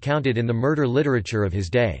crime recounted in the murder literature of his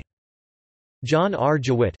day. John R.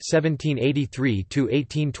 Jewett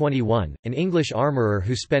 (1783–1821), an English armourer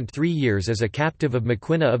who spent 3 years as a captive of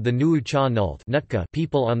Maquina of the Nuu-Cha Nult Nootka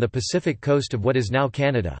people on the Pacific coast of what is now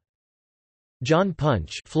Canada. John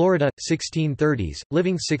Punch, Florida, 1630s,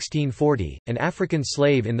 living 1640, an African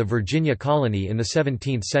slave in the Virginia colony in the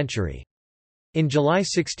 17th century. In July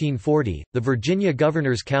 1640, the Virginia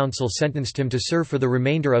Governor's Council sentenced him to serve for the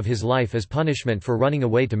remainder of his life as punishment for running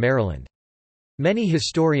away to Maryland. Many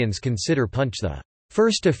historians consider Punch the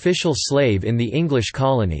first official slave in the English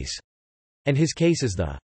colonies, and his case is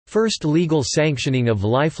the first legal sanctioning of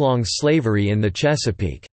lifelong slavery in the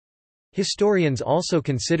Chesapeake. Historians also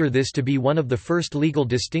consider this to be one of the first legal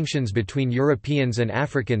distinctions between Europeans and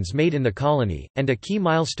Africans made in the colony, and a key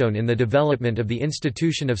milestone in the development of the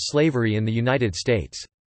institution of slavery in the United States.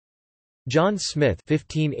 John Smith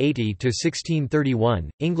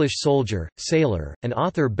 (1580–1631), English soldier, sailor, and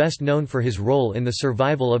author best known for his role in the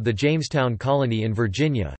survival of the Jamestown colony in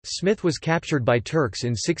Virginia, Smith was captured by Turks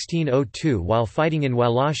in 1602 while fighting in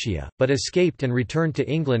Wallachia, but escaped and returned to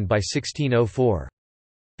England by 1604.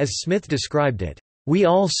 As Smith described it, "We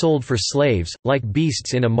all sold for slaves, like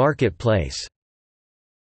beasts in a market-place."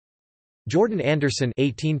 Jordan Anderson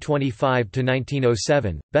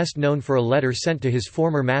 (1825–1907), best known for a letter sent to his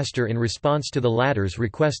former master in response to the latter's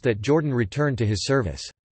request that Jordan return to his service.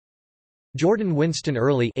 Jordan Winston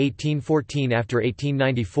Early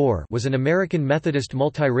 (1814–1894) was an American Methodist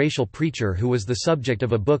multiracial preacher who was the subject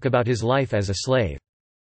of a book about his life as a slave.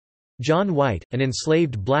 John White, an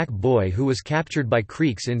enslaved black boy who was captured by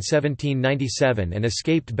Creeks in 1797 and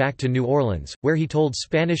escaped back to New Orleans, where he told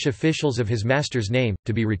Spanish officials of his master's name,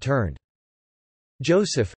 to be returned.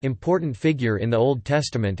 Joseph, important figure in the Old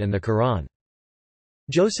Testament and the Quran.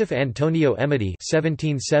 Joseph Antonio Emeti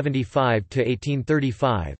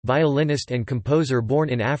 (1775–1835), violinist and composer born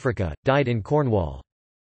in Africa, died in Cornwall.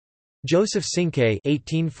 Joseph Cinque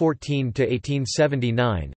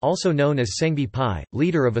 (1814–1879), also known as Sengi Pai,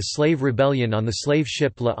 leader of a slave rebellion on the slave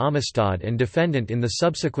ship La Amistad and defendant in the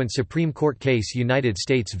subsequent Supreme Court case United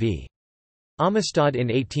States v. Amistad in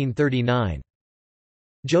 1839.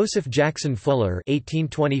 Joseph Jackson Fuller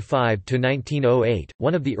 (1825–1908),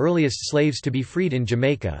 one of the earliest slaves to be freed in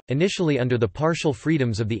Jamaica, initially under the partial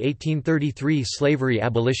freedoms of the 1833 Slavery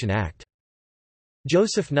Abolition Act.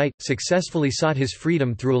 Joseph Knight successfully sought his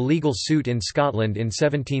freedom through a legal suit in Scotland in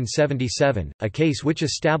 1777, a case which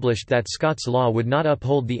established that Scots law would not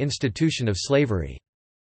uphold the institution of slavery.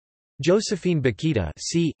 Josephine Bakita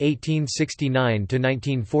c.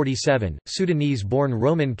 1869–1947, Sudanese-born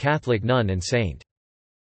Roman Catholic nun and saint.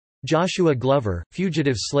 Joshua Glover,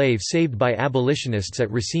 fugitive slave saved by abolitionists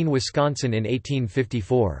at Racine, Wisconsin in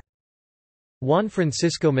 1854. Juan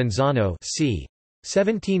Francisco Manzano c.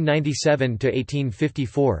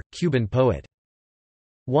 1797–1854, Cuban poet.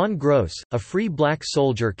 Juan Gross, a free black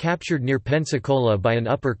soldier captured near Pensacola by an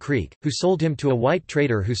Upper Creek, who sold him to a white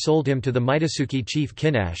trader who sold him to the Mitisouki chief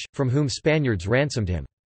Kinash, from whom Spaniards ransomed him.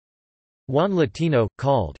 Juan Latino,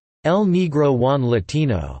 called El Negro Juan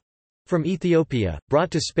Latino, from Ethiopia,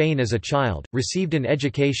 brought to Spain as a child, received an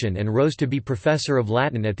education and rose to be professor of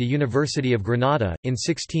Latin at the University of Granada, in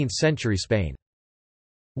 16th-century Spain.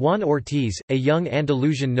 Juan Ortiz, a young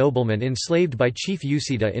Andalusian nobleman enslaved by Chief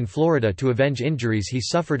Uceda in Florida to avenge injuries he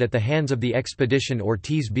suffered at the hands of the expedition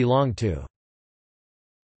Ortiz belonged to.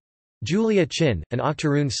 Julia Chin, an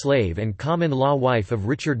Octoroon slave and common-law wife of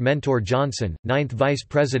Richard Mentor Johnson, 9th Vice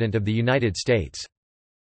President of the United States.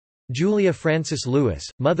 Julia Frances Lewis,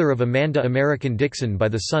 mother of Amanda American Dixon by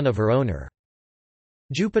the son of her owner.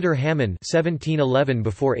 Jupiter Hammond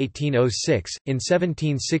 (1711–1806), in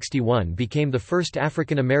 1761 became the first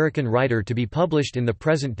African American writer to be published in the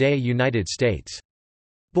present-day United States.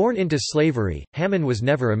 Born into slavery, Hammond was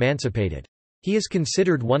never emancipated. He is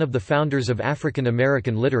considered one of the founders of African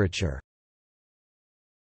American literature.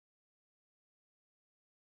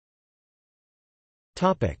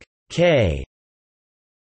 K.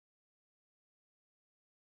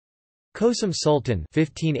 Kosum Sultan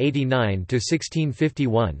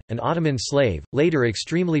 (1589–1651), an Ottoman slave, later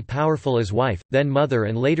extremely powerful as wife, then mother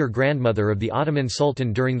and later grandmother of the Ottoman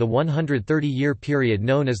Sultan during the 130-year period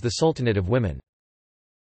known as the Sultanate of Women.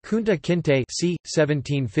 Kunta Kinte c.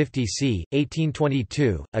 1750 c.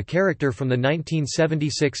 1822, a character from the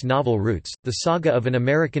 1976 novel Roots, the saga of an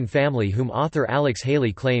American family whom author Alex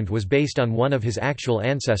Haley claimed was based on one of his actual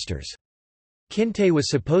ancestors. Kinte was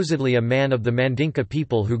supposedly a man of the Mandinka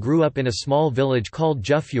people who grew up in a small village called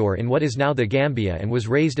Jufior in what is now the Gambia and was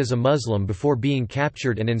raised as a Muslim before being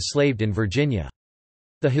captured and enslaved in Virginia.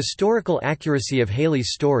 The historical accuracy of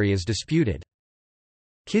Haley's story is disputed.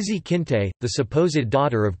 Kizzy Kinte, the supposed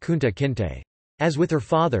daughter of Kunta Kinte. As with her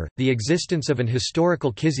father, the existence of an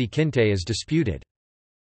historical Kizzy Kinte is disputed.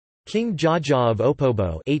 King Jaja of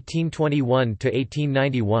Opobo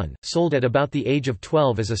 (1821–1891), sold at about the age of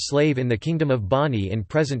 12 as a slave in the Kingdom of Bani in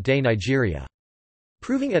present-day Nigeria.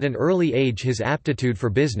 Proving at an early age his aptitude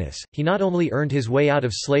for business, he not only earned his way out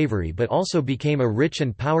of slavery but also became a rich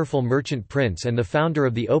and powerful merchant prince and the founder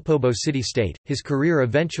of the Opobo city-state. His career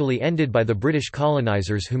eventually ended by the British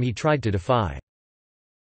colonizers whom he tried to defy.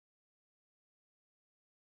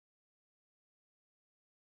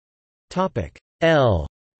 L.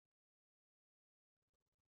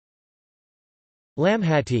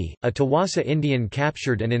 Lamhati, a Tawasa Indian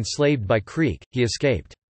captured and enslaved by Creek, he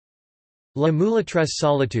escaped. La Mulatresse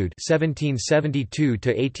Solitude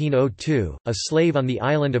 (1772–1802), a slave on the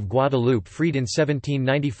island of Guadeloupe freed in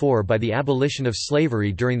 1794 by the abolition of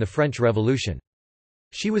slavery during the French Revolution.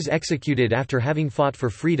 She was executed after having fought for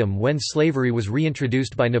freedom when slavery was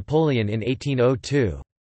reintroduced by Napoleon in 1802.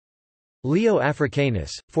 Leo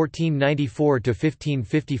Africanus,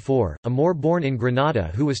 1494–1554, a Moor born in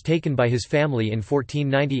Granada who was taken by his family in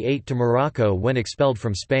 1498 to Morocco when expelled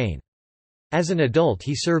from Spain. As an adult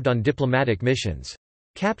he served on diplomatic missions.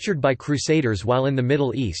 Captured by Crusaders while in the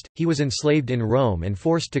Middle East, he was enslaved in Rome and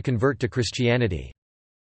forced to convert to Christianity.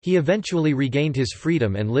 He eventually regained his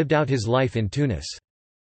freedom and lived out his life in Tunis.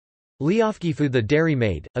 Leofgifu the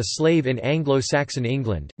dairymaid, a slave in Anglo-Saxon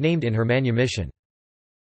England, named in her manumission.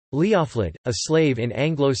 Leoflid, a slave in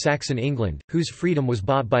Anglo-Saxon England, whose freedom was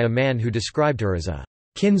bought by a man who described her as a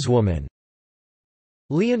kinswoman.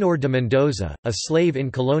 Leonor de Mendoza, a slave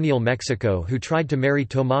in colonial Mexico who tried to marry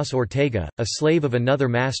Tomás Ortega, a slave of another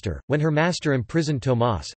master. When her master imprisoned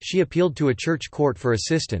Tomás, she appealed to a church court for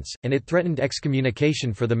assistance, and it threatened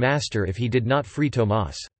excommunication for the master if he did not free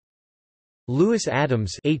Tomás. Lewis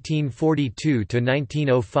Adams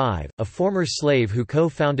 (1842–1905), a former slave who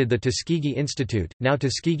co-founded the Tuskegee Institute, now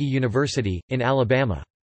Tuskegee University, in Alabama.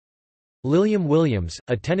 Lilliam Williams,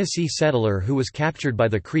 a Tennessee settler who was captured by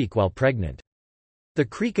the Creek while pregnant. The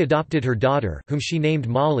Creek adopted her daughter, whom she named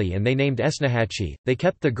Molly, and they named Esnahatchee. They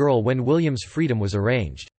kept the girl when William's freedom was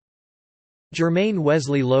arranged. Jermaine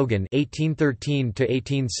Wesley Logan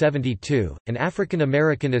 (1813–1872), an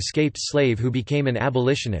African-American escaped slave who became an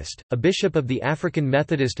abolitionist, a bishop of the African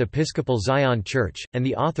Methodist Episcopal Zion Church, and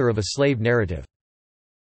the author of a slave narrative.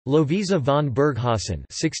 Lovisa von Berghausen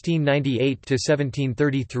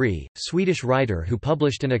 (1698–1733), Swedish writer who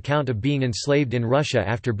published an account of being enslaved in Russia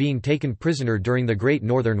after being taken prisoner during the Great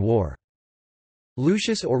Northern War.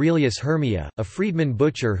 Lucius Aurelius Hermia, a freedman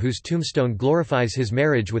butcher whose tombstone glorifies his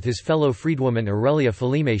marriage with his fellow freedwoman Aurelia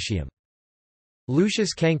Philimatium.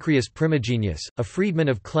 Lucius Cancreus Primigenius, a freedman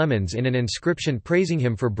of Clemens, in an inscription praising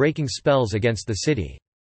him for breaking spells against the city.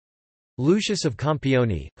 Lucius of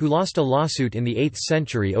Compione, who lost a lawsuit in the 8th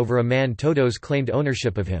century over a man Todos claimed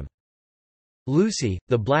ownership of him. Lucy,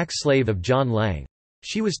 the black slave of John Lang.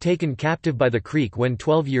 She was taken captive by the Creek when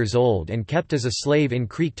 12 years old and kept as a slave in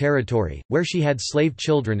Creek territory, where she had slave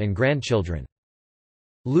children and grandchildren.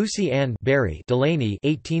 Lucy Ann Berry Delaney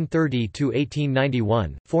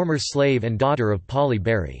 (1830–1891), former slave and daughter of Polly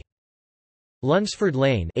Berry. Lunsford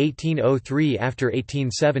Lane (1803 after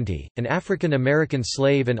 1870), an African-American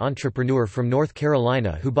slave and entrepreneur from North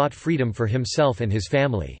Carolina who bought freedom for himself and his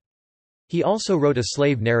family. He also wrote a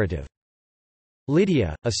slave narrative.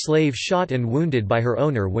 Lydia, a slave shot and wounded by her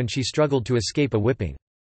owner when she struggled to escape a whipping.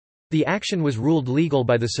 The action was ruled legal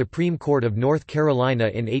by the Supreme Court of North Carolina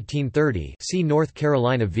in 1830. See North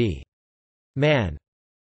Carolina v. Mann.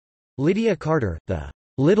 Lydia Carter, the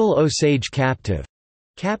Little Osage captive,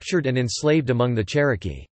 captured and enslaved among the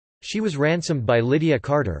Cherokee. She was ransomed by Lydia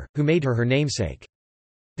Carter, who made her namesake.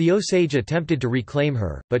 The Osage attempted to reclaim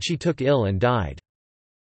her, but she took ill and died.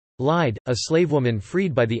 Lyde, a slavewoman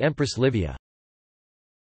freed by the Empress Livia.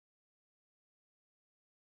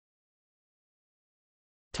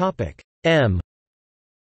 M.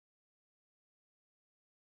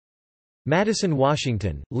 Madison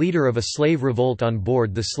Washington, leader of a slave revolt on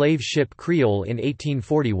board the slave ship Creole in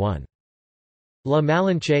 1841. La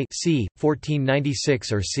Malinche c.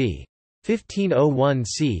 1496 or c. 1501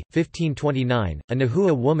 c. 1529, a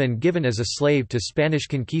Nahua woman given as a slave to Spanish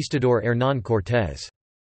conquistador Hernán Cortés.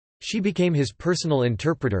 She became his personal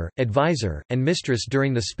interpreter, advisor, and mistress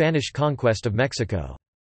during the Spanish conquest of Mexico.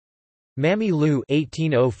 Mammy Lou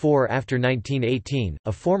 (1804 after 1918),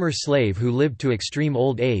 a former slave who lived to extreme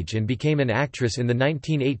old age and became an actress in the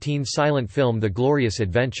 1918 silent film The Glorious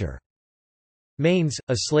Adventure. Manes,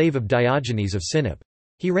 a slave of Diogenes of Sinope.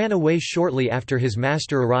 He ran away shortly after his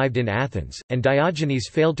master arrived in Athens, and Diogenes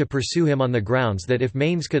failed to pursue him on the grounds that if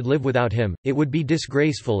Manes could live without him, it would be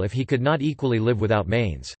disgraceful if he could not equally live without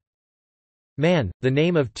Manes. Man, the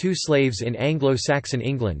name of two slaves in Anglo-Saxon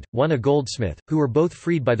England, one a goldsmith, who were both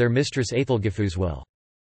freed by their mistress Aethelgifu's will.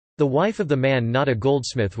 The wife of the man not a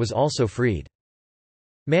goldsmith was also freed.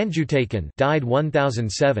 Manjutakan died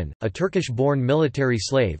 1007, a Turkish-born military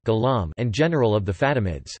slave and general of the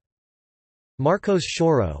Fatimids. Marcos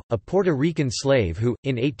Shoro, a Puerto Rican slave who,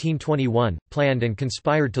 in 1821, planned and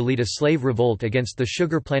conspired to lead a slave revolt against the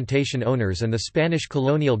sugar plantation owners and the Spanish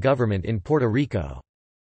colonial government in Puerto Rico.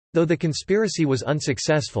 Though the conspiracy was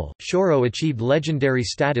unsuccessful, Shoro achieved legendary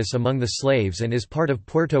status among the slaves and is part of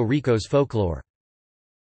Puerto Rico's folklore.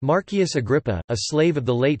 Marcius Agrippa, a slave of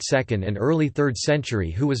the late 2nd and early 3rd century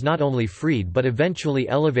who was not only freed but eventually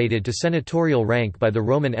elevated to senatorial rank by the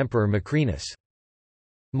Roman Emperor Macrinus.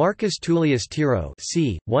 Marcus Tullius Tiro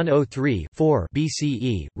c. 103-4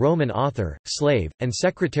 BCE, Roman author, slave, and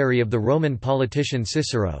secretary of the Roman politician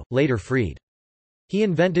Cicero, later freed. He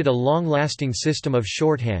invented a long-lasting system of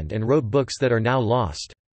shorthand and wrote books that are now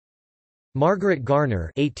lost. Margaret Garner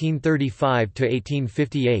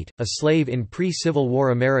 (1835–1858), a slave in pre-Civil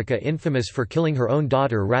War America infamous for killing her own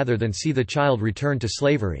daughter rather than see the child return to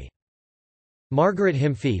slavery. Margaret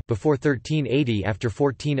Himfi before 1380 after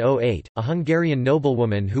 1408, a Hungarian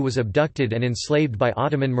noblewoman who was abducted and enslaved by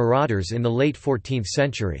Ottoman marauders in the late 14th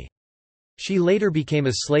century. She later became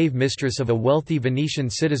a slave mistress of a wealthy Venetian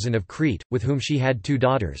citizen of Crete, with whom she had 2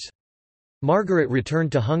 daughters. Margaret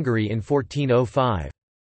returned to Hungary in 1405.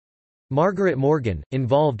 Margaret Morgan,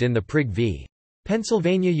 involved in the Prigg v.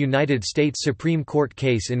 Pennsylvania United States Supreme Court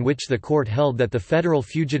case in which the court held that the Federal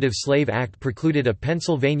Fugitive Slave Act precluded a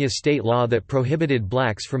Pennsylvania state law that prohibited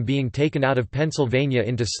blacks from being taken out of Pennsylvania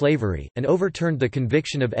into slavery, and overturned the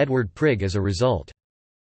conviction of Edward Prigg as a result.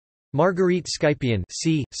 Marguerite Scipion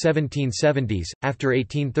c. 1770s, after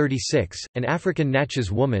 1836, an African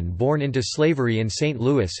Natchez woman born into slavery in St.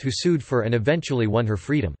 Louis who sued for and eventually won her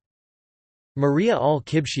freedom. Maria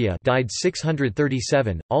al-Kibshia died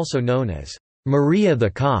 637, also known as Maria the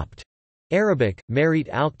Copt, Arabic, Marit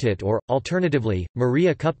Alktit or, alternatively,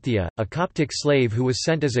 Maria Kupthia, a Coptic slave who was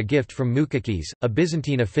sent as a gift from Muqawqis, a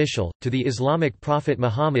Byzantine official, to the Islamic prophet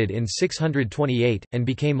Muhammad in 628, and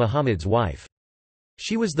became Muhammad's wife.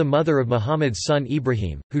 She was the mother of Muhammad's son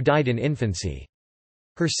Ibrahim, who died in infancy.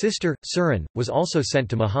 Her sister, Surin, was also sent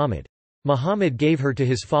to Muhammad. Muhammad gave her to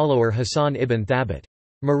his follower Hassan ibn Thabit.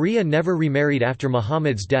 Maria never remarried after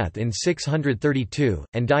Muhammad's death in 632,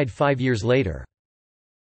 and died 5 years later.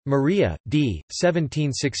 Maria, d.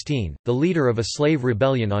 1716, the leader of a slave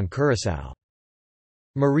rebellion on Curaçao.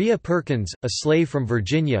 Maria Perkins, a slave from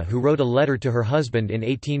Virginia who wrote a letter to her husband in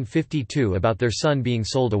 1852 about their son being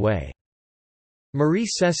sold away. Marie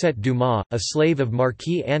Cécette Dumas, a slave of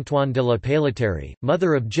Marquis Antoine de la Pelletière,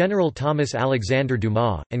 mother of General Thomas Alexander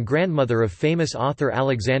Dumas, and grandmother of famous author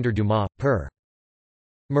Alexander Dumas, per.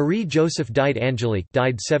 Marie Joseph died Angelique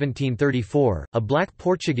died 1734, a black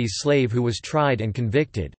Portuguese slave who was tried and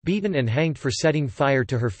convicted, beaten and hanged for setting fire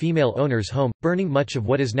to her female owner's home, burning much of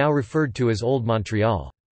what is now referred to as Old Montreal.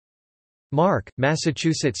 Mark,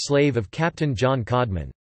 Massachusetts slave of Captain John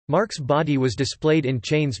Codman. Mark's body was displayed in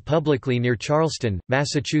chains publicly near Charlestown,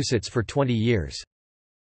 Massachusetts for 20 years.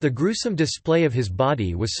 The gruesome display of his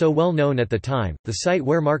body was so well known at the time. The site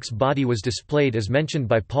where Mark's body was displayed is mentioned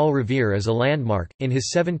by Paul Revere as a landmark, in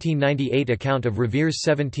his 1798 account of Revere's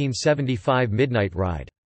 1775 Midnight Ride.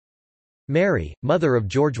 Mary, mother of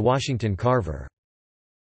George Washington Carver.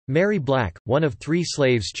 Mary Black, one of 3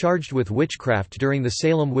 slaves charged with witchcraft during the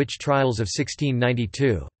Salem witch trials of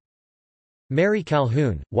 1692. Mary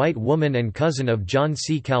Calhoun, white woman and cousin of John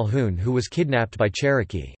C. Calhoun who was kidnapped by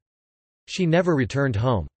Cherokee. She never returned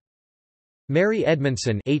home. Mary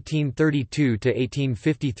Edmondson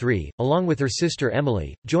 (1832–1853), along with her sister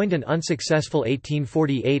Emily, joined an unsuccessful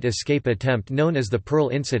 1848 escape attempt known as the Pearl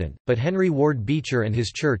Incident, but Henry Ward Beecher and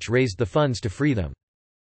his church raised the funds to free them.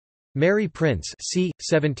 Mary Prince c.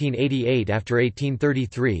 1788 after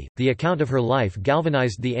 1833, the account of her life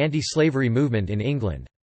galvanized the anti-slavery movement in England.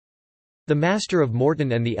 The Master of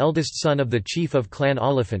Morton and the eldest son of the chief of Clan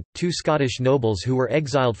Oliphant, 2 Scottish nobles who were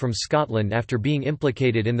exiled from Scotland after being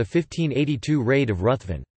implicated in the 1582 raid of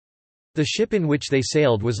Ruthven. The ship in which they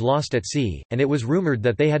sailed was lost at sea, and it was rumoured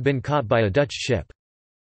that they had been caught by a Dutch ship.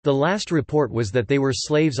 The last report was that they were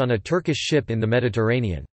slaves on a Turkish ship in the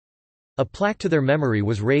Mediterranean. A plaque to their memory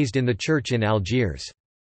was raised in the church in Algiers.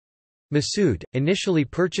 Masood, initially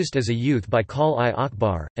purchased as a youth by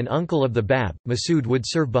Qal-i-Akbar, an uncle of the Bab, Masood would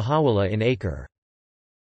serve Baha'u'llah in Acre.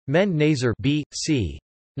 Mend Nazar b.c.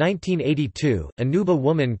 1982, a Nuba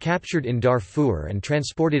woman captured in Darfur and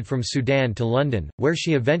transported from Sudan to London, where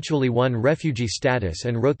she eventually won refugee status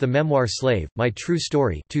and wrote the memoir Slave, My True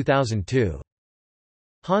Story 2002.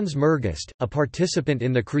 Hans Mergest, a participant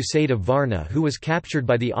in the Crusade of Varna who was captured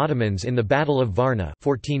by the Ottomans in the Battle of Varna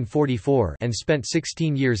 1444 and spent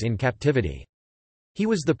 16 years in captivity. He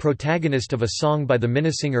was the protagonist of a song by the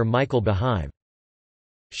minnesinger Michael Beheim.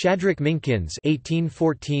 Shadrach Minkins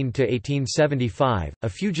 (1814–1875), a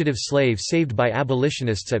fugitive slave saved by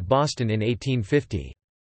abolitionists at Boston in 1850.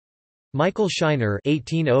 Michael Shiner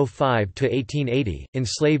 (1805–1880),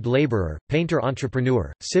 enslaved laborer,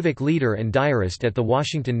 painter-entrepreneur, civic leader and diarist at the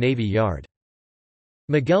Washington Navy Yard.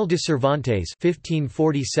 Miguel de Cervantes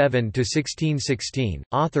 (1547–1616),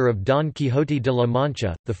 author of Don Quixote de la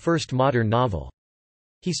Mancha, the first modern novel.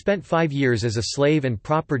 He spent 5 years as a slave and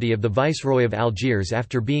property of the Viceroy of Algiers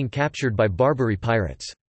after being captured by Barbary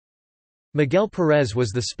pirates. Miguel Perez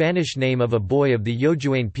was the Spanish name of a boy of the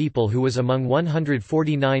Yojuane people who was among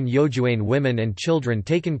 149 Yojuane women and children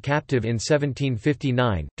taken captive in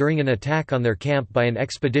 1759, during an attack on their camp by an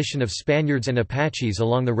expedition of Spaniards and Apaches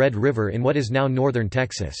along the Red River in what is now northern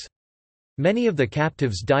Texas. Many of the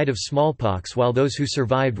captives died of smallpox while those who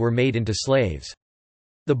survived were made into slaves.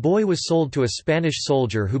 The boy was sold to a Spanish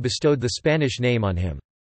soldier who bestowed the Spanish name on him.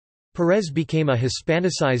 Perez became a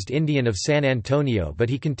Hispanicized Indian of San Antonio, but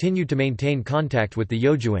he continued to maintain contact with the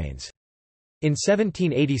Yojuanes. In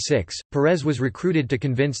 1786, Perez was recruited to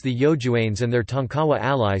convince the Yojuanes and their Tonkawa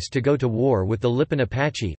allies to go to war with the Lipan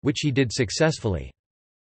Apache, which he did successfully.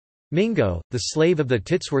 Mingo, the slave of the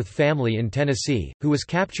Titsworth family in Tennessee, who was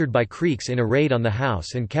captured by Creeks in a raid on the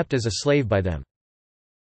house and kept as a slave by them.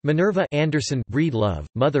 Minerva Anderson Breedlove,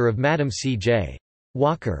 mother of Madam C.J.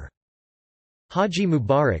 Walker. Haji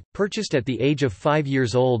Mubarak, purchased at the age of 5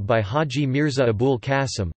 years old by Haji Mirza Abul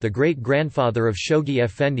Qasim, the great-grandfather of Shoghi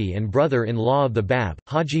Effendi and brother-in-law of the Bab.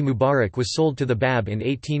 Haji Mubarak was sold to the Bab in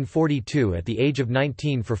 1842 at the age of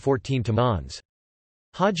 19 for 14 tamans.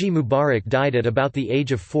 Haji Mubarak died at about the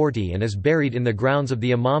age of 40 and is buried in the grounds of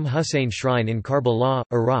the Imam Hussein Shrine in Karbala,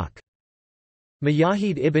 Iraq.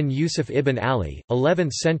 Mujahid ibn Yusuf ibn Ali,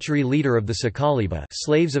 11th-century leader of the Saqaliba,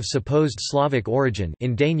 slaves of supposed Slavic origin,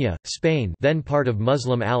 in Denia, Spain, then part of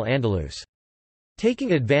Muslim Al-Andalus.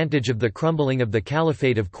 Taking advantage of the crumbling of the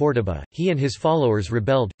Caliphate of Córdoba, he and his followers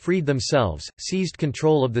rebelled, freed themselves, seized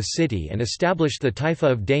control of the city and established the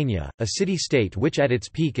Taifa of Denia, a city-state which at its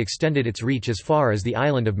peak extended its reach as far as the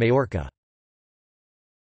island of Majorca.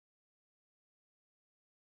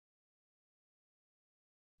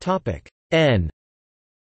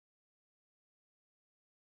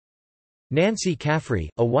 Nancy Caffrey,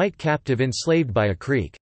 a white captive enslaved by a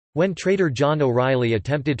Creek. When trader John O'Reilly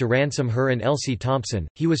attempted to ransom her and Elsie Thompson,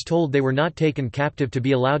 he was told they were not taken captive to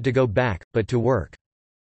be allowed to go back, but to work.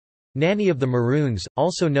 Nanny of the Maroons,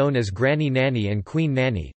 also known as Granny Nanny and Queen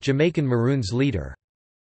Nanny, Jamaican Maroons leader.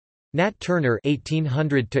 Nat Turner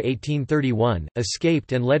 (1800–1831)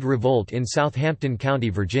 escaped and led revolt in Southampton County,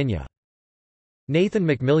 Virginia. Nathan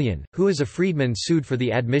McMillian, who as a freedman sued for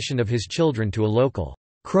the admission of his children to a local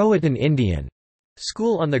Croatan Indian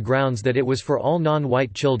school on the grounds that it was for all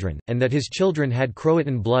non-white children, and that his children had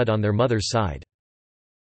Croatan blood on their mother's side.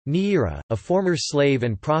 Neaera, a former slave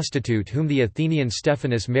and prostitute whom the Athenian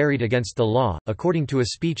Stephanus married against the law, according to a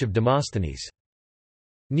speech of Demosthenes.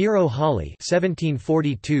 Nero Hawley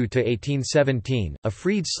 (1742–1817), a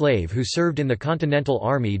freed slave who served in the Continental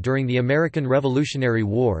Army during the American Revolutionary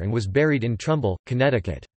War and was buried in Trumbull,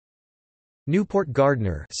 Connecticut. Newport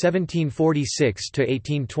Gardner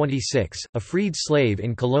 (1746–1826), a freed slave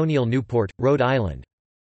in colonial Newport, Rhode Island.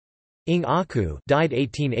 Ing Aku died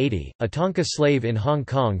 1880, a Tonka slave in Hong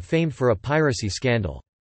Kong famed for a piracy scandal.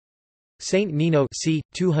 Saint Nino c.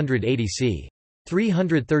 280 c.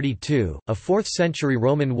 332, a 4th-century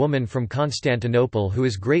Roman woman from Constantinople who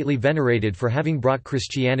is greatly venerated for having brought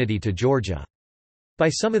Christianity to Georgia. By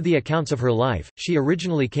some of the accounts of her life, she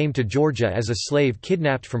originally came to Georgia as a slave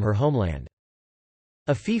kidnapped from her homeland.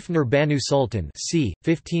 Afif Nurbanu Sultan c.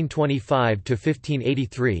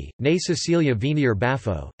 1525–1583, née Cecilia Venier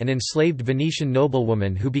Baffo, an enslaved Venetian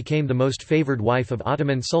noblewoman who became the most favored wife of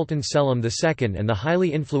Ottoman Sultan Selim II and the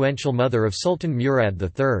highly influential mother of Sultan Murad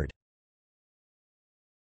III.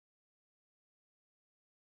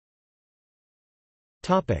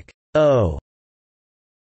 O.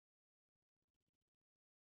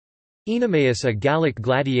 Oenomaus, a Gallic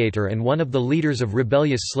gladiator and one of the leaders of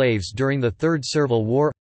rebellious slaves during the Third Servile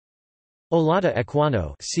War. Olaudah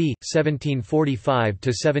Equiano c.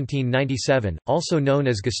 1745–1797, also known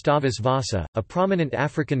as Gustavus Vassa, a prominent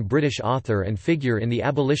African-British author and figure in the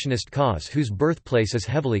abolitionist cause whose birthplace is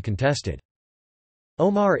heavily contested.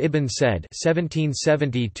 Omar ibn Said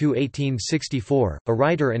 (1770–1864), a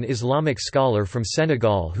writer and Islamic scholar from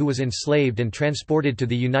Senegal who was enslaved and transported to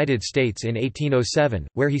the United States in 1807,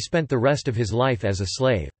 where he spent the rest of his life as a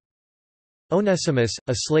slave. Onesimus,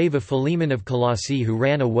 a slave of Philemon of Colossae who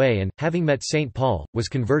ran away and, having met St. Paul, was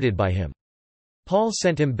converted by him. Paul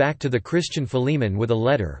sent him back to the Christian Philemon with a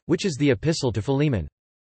letter, which is the Epistle to Philemon.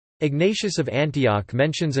 Ignatius of Antioch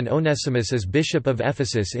mentions an Onesimus as bishop of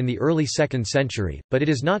Ephesus in the early 2nd century, but it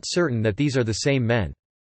is not certain that these are the same men.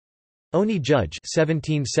 Oni Judge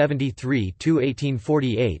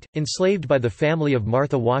 (1773–1848), enslaved by the family of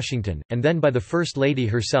Martha Washington, and then by the First Lady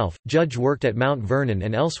herself, Judge worked at Mount Vernon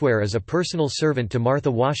and elsewhere as a personal servant to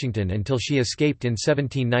Martha Washington until she escaped in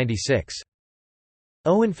 1796.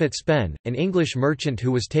 Owen Fitzpen, an English merchant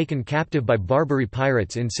who was taken captive by Barbary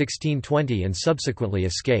pirates in 1620 and subsequently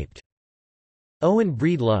escaped. Owen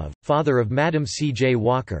Breedlove, father of Madam C.J.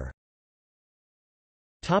 Walker.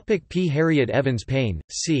 P. Harriet Evans Payne,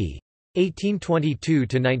 c.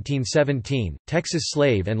 1822–1917, Texas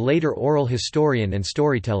slave and later oral historian and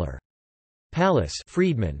storyteller. Pallas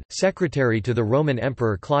Friedman, secretary to the Roman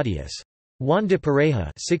Emperor Claudius. Juan de Pareja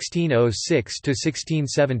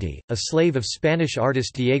 (1606–1670), a slave of Spanish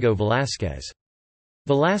artist Diego Velázquez.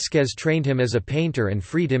 Velázquez trained him as a painter and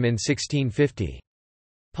freed him in 1650.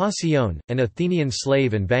 Passion, an Athenian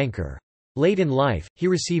slave and banker. Late in life, he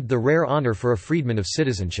received the rare honor for a freedman of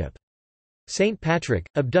citizenship. Saint Patrick,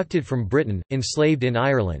 abducted from Britain, enslaved in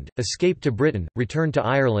Ireland, escaped to Britain, returned to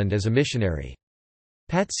Ireland as a missionary.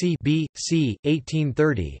 Patsy B.C.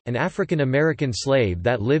 1830, an African-American slave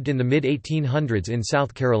that lived in the mid-1800s in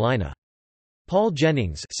South Carolina. Paul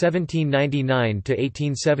Jennings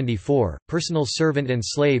 (1799–1874), personal servant and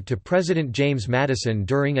slave to President James Madison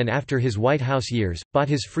during and after his White House years, bought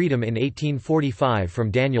his freedom in 1845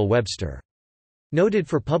 from Daniel Webster. Noted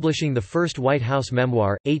for publishing the first White House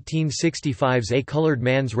memoir, 1865's A Colored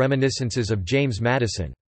Man's Reminiscences of James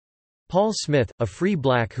Madison. Paul Smith, a free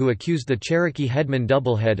black who accused the Cherokee headman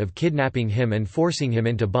Doublehead of kidnapping him and forcing him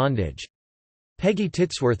into bondage. Peggy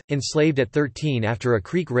Titsworth, enslaved at 13 after a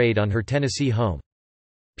Creek raid on her Tennessee home.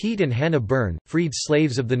 Pete and Hannah Byrne, freed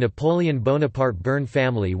slaves of the Napoleon Bonaparte Byrne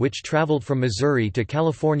family which traveled from Missouri to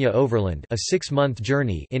California overland, a 6-month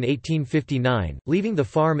journey, in 1859, leaving the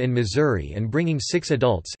farm in Missouri and bringing 6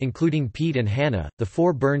 adults including Pete and Hannah, the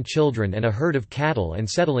 4 Byrne children and a herd of cattle and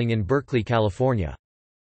settling in Berkeley, California.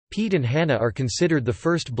 Pete and Hannah are considered the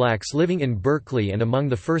first blacks living in Berkeley and among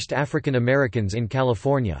the first African Americans in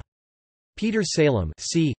California. Peter Salem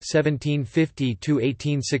c.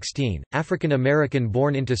 1750–1816, African-American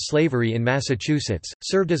born into slavery in Massachusetts,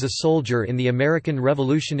 served as a soldier in the American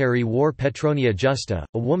Revolutionary War. Petronia Justa,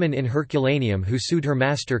 a woman in Herculaneum who sued her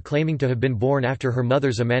master claiming to have been born after her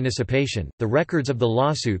mother's emancipation. The records of the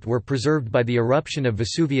lawsuit were preserved by the eruption of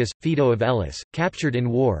Vesuvius. Phaedo of Elis, captured in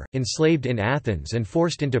war, enslaved in Athens and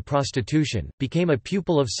forced into prostitution, became a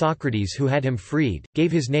pupil of Socrates who had him freed,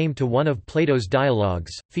 gave his name to one of Plato's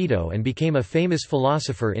dialogues, Phaedo, and became a famous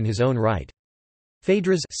philosopher in his own right.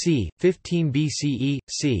 Phaedrus c. 15 BCE,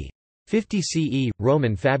 c. 50 CE,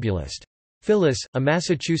 Roman fabulist. Phyllis, a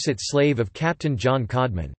Massachusetts slave of Captain John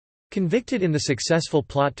Codman. Convicted in the successful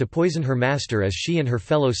plot to poison her master as she and her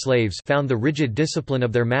fellow slaves found the rigid discipline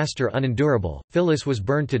of their master unendurable, Phyllis was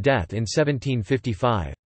burned to death in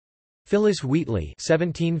 1755. Phyllis Wheatley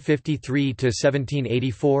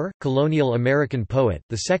 (1753–1784), colonial American poet,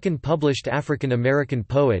 the second published African American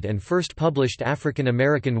poet and first published African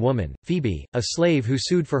American woman. Phoebe, a slave who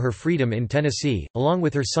sued for her freedom in Tennessee, along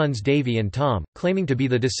with her sons Davy and Tom, claiming to be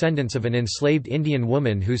the descendants of an enslaved Indian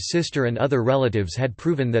woman whose sister and other relatives had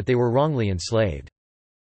proven that they were wrongly enslaved.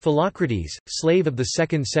 Philocrates, slave of the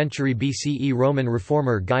 2nd century BCE Roman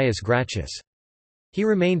reformer Gaius Gracchus. He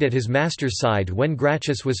remained at his master's side when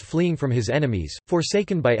Gracchus was fleeing from his enemies,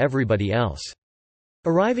 forsaken by everybody else.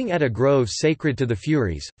 Arriving at a grove sacred to the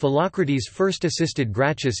Furies, Philocrates first assisted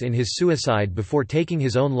Gracchus in his suicide before taking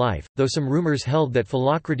his own life, though some rumors held that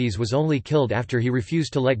Philocrates was only killed after he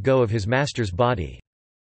refused to let go of his master's body.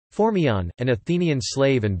 Phormyon, an Athenian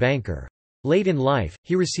slave and banker. Late in life,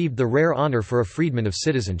 he received the rare honor for a freedman of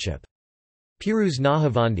citizenship. Pirus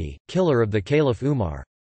Nahavandi, killer of the Caliph Umar.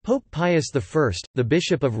 Pope Pius I, the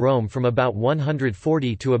Bishop of Rome from about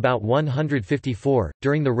 140 to about 154,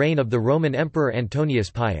 during the reign of the Roman Emperor Antonius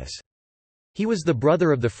Pius. He was the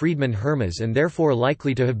brother of the freedman Hermas and therefore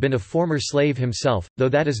likely to have been a former slave himself, though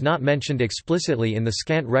that is not mentioned explicitly in the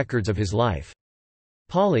scant records of his life.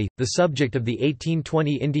 Pauley, the subject of the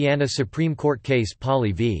 1820 Indiana Supreme Court case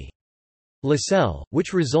Pauley v. LaSalle,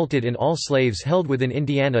 which resulted in all slaves held within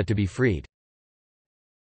Indiana to be freed.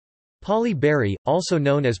 Polly Berry, also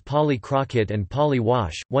known as Polly Crockett and Polly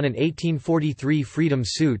Wash, won an 1843 freedom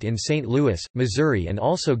suit in St. Louis, Missouri and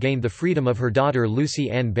also gained the freedom of her daughter Lucy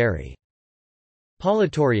Ann Berry.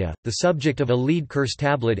 Politoria, the subject of a lead curse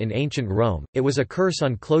tablet in ancient Rome, it was a curse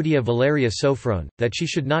on Clodia Valeria Sophrone, that she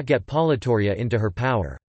should not get Politoria into her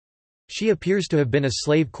power. She appears to have been a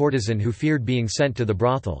slave courtesan who feared being sent to the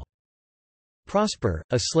brothel. Prosper,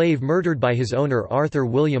 a slave murdered by his owner Arthur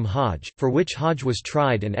William Hodge, for which Hodge was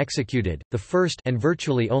tried and executed, the first and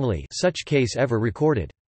virtually only such case ever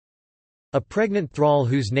recorded. A pregnant thrall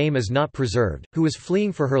whose name is not preserved, who was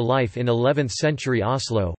fleeing for her life in 11th century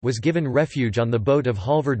Oslo, was given refuge on the boat of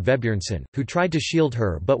Halvard Vebjørnson, who tried to shield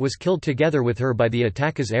her but was killed together with her by the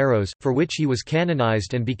attacker's arrows, for which he was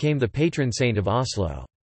canonized and became the patron saint of Oslo.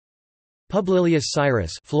 Publilius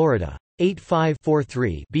Cyrus, Florida.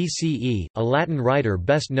 8543 BCE, a Latin writer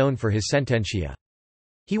best known for his Sententia.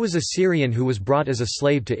 He was a Syrian who was brought as a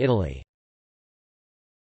slave to Italy.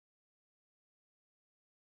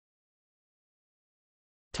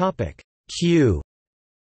 Q.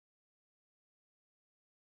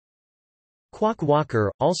 Quock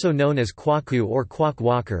Walker, also known as Kwaku or Quock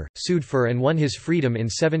Walker, sued for and won his freedom in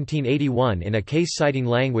 1781 in a case citing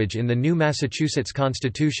language in the new Massachusetts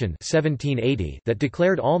Constitution 1780 that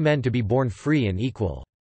declared all men to be born free and equal.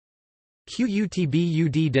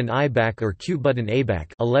 Qutbud den Aybak or Qutbudin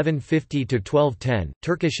Aybak (1150–1210),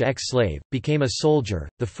 Turkish ex-slave, became a soldier,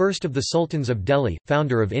 the first of the sultans of Delhi,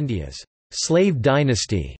 founder of India's slave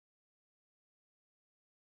dynasty.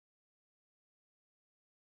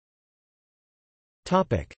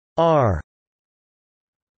 R.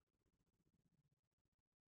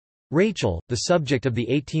 Rachel, the subject of the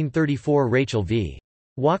 1834 Rachel v.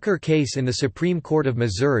 Walker case in the Supreme Court of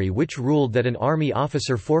Missouri, which ruled that an army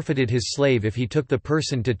officer forfeited his slave if he took the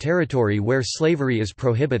person to territory where slavery is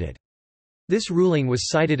prohibited. This ruling was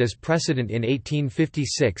cited as precedent in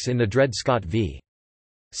 1856 in the Dred Scott v.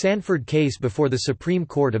 Sanford case before the Supreme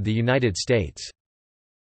Court of the United States.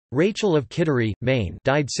 Rachel of Kittery, Maine,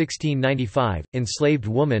 died 1695, enslaved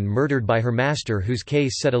woman murdered by her master whose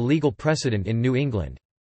case set a legal precedent in New England.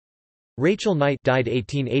 Rachel Knight died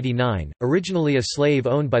 1889, originally a slave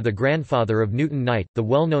owned by the grandfather of Newton Knight, the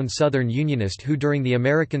well-known Southern Unionist who during the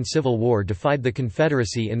American Civil War defied the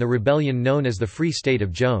Confederacy in the rebellion known as the Free State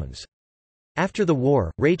of Jones. After the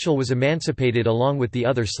war, Rachel was emancipated along with the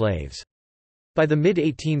other slaves. By the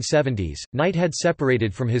mid-1870s, Knight had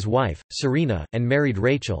separated from his wife, Serena, and married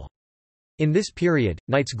Rachel. In this period,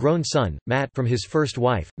 Knight's grown son, Matt, from his first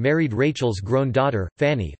wife, married Rachel's grown daughter,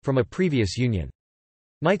 Fanny, from a previous union.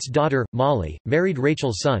 Knight's daughter, Molly, married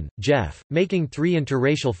Rachel's son, Jeff, making 3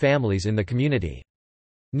 interracial families in the community.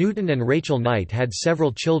 Newton and Rachel Knight had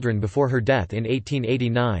several children before her death in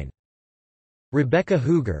 1889. Rebecca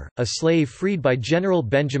Hooger, a slave freed by General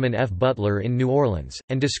Benjamin F. Butler in New Orleans,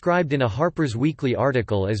 and described in a Harper's Weekly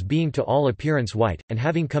article as being to all appearance white, and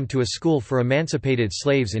having come to a school for emancipated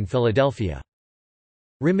slaves in Philadelphia.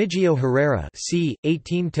 Remigio Herrera c.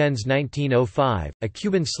 1810–1905, a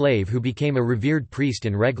Cuban slave who became a revered priest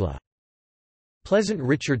in Regla. Pleasant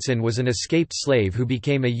Richardson was an escaped slave who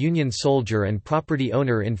became a Union soldier and property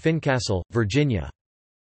owner in Fincastle, Virginia.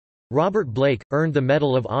 Robert Blake, earned the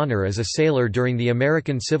Medal of Honor as a sailor during the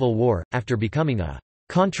American Civil War, after becoming a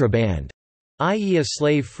 «contraband», i.e. a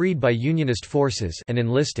slave freed by Unionist forces and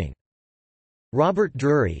enlisting. Robert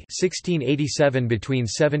Drury (1687 between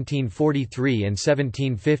 1743 and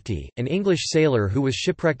 1750), an English sailor who was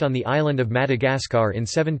shipwrecked on the island of Madagascar in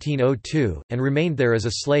 1702 and remained there as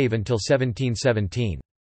a slave until 1717.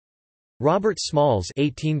 Robert Smalls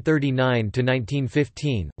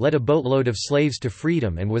 (1839–1915) led a boatload of slaves to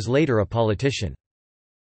freedom and was later a politician.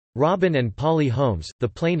 Robin and Polly Holmes, the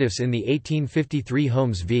plaintiffs in the 1853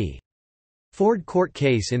 Holmes v. Ford court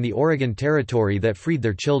case in the Oregon Territory that freed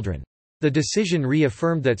their children. The decision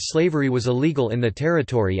reaffirmed that slavery was illegal in the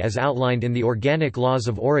territory as outlined in the organic laws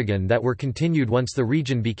of Oregon that were continued once the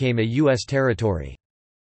region became a U.S. territory.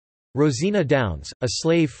 Rosina Downs, a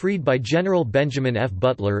slave freed by General Benjamin F.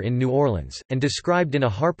 Butler in New Orleans, and described in a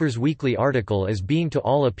Harper's Weekly article as being to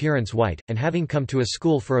all appearance white, and having come to a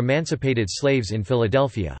school for emancipated slaves in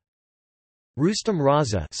Philadelphia. Rustam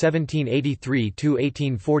Raza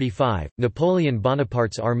 (1783–1845), Napoleon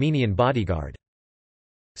Bonaparte's Armenian bodyguard.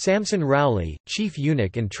 Samson Rowley, chief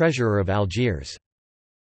eunuch and treasurer of Algiers.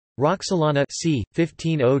 Roxolana c.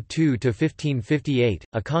 1502–1558,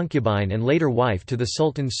 a concubine and later wife to the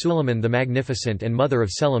Sultan Suleiman the Magnificent and mother of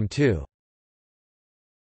Selim II.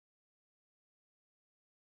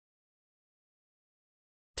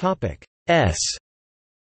 S.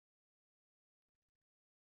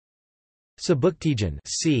 Sabuktijan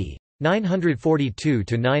c.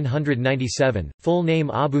 942–997, full name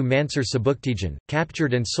Abu Mansur Sabuktijan,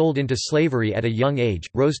 captured and sold into slavery at a young age,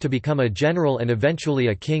 rose to become a general and eventually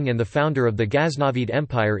a king and the founder of the Ghaznavid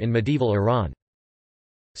Empire in medieval Iran.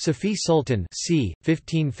 Safi Sultan c.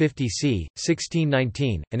 1550 c.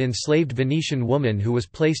 1619, an enslaved Venetian woman who was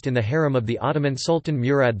placed in the harem of the Ottoman Sultan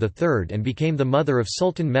Murad III and became the mother of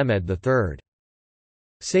Sultan Mehmed III.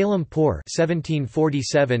 Salem Poor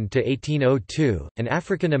 (1747–1802), an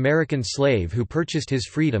African-American slave who purchased his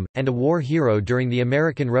freedom, and a war hero during the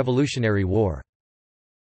American Revolutionary War.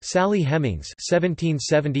 Sally Hemings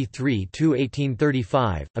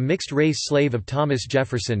 (1773–1835), a mixed-race slave of Thomas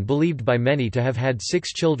Jefferson believed by many to have had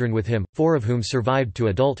 6 children with him, 4 of whom survived to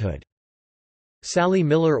adulthood. Sally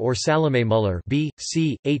Miller or Salome Muller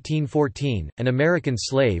B.C. 1814, an American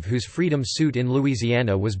slave whose freedom suit in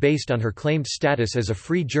Louisiana was based on her claimed status as a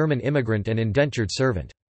free German immigrant and indentured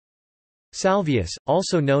servant. Salvius,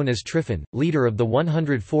 also known as Tryphon, leader of the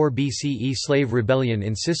 104 BCE slave rebellion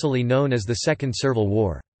in Sicily known as the Second Servile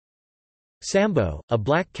War. Sambo, a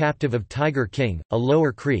black captive of Tiger King, a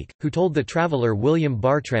Lower Creek, who told the traveler William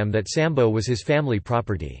Bartram that Sambo was his family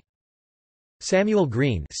property. Samuel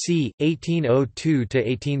Green c.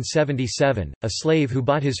 1802–1877, a slave who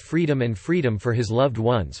bought his freedom and freedom for his loved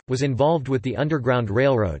ones, was involved with the Underground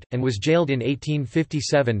Railroad, and was jailed in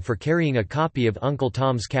 1857 for carrying a copy of Uncle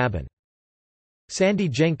Tom's Cabin. Sandy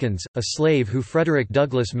Jenkins, a slave who Frederick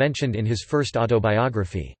Douglass mentioned in his first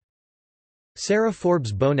autobiography. Sarah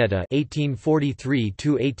Forbes Bonetta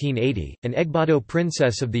 (1843–1880), an Egbato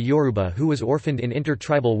princess of the Yoruba who was orphaned in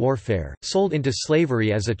intertribal warfare, sold into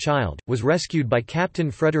slavery as a child, was rescued by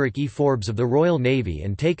Captain Frederick E. Forbes of the Royal Navy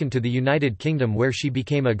and taken to the United Kingdom, where she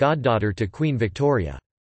became a goddaughter to Queen Victoria.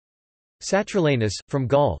 Satrilanus, from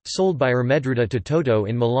Gaul, sold by Ermedruda to Toto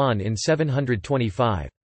in Milan in 725.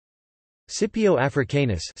 Scipio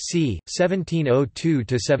Africanus c.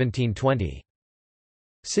 1702–1720.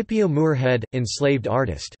 Scipio Moorhead, enslaved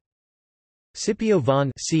artist. Scipio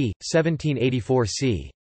Vaughan c. 1784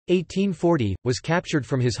 c. 1840, was captured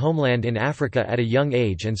from his homeland in Africa at a young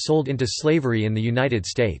age and sold into slavery in the United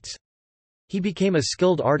States. He became a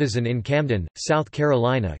skilled artisan in Camden, South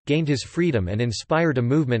Carolina, gained his freedom and inspired a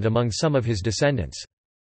movement among some of his descendants.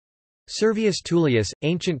 Servius Tullius,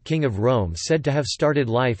 ancient king of Rome, said to have started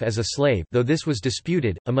life as a slave, though this was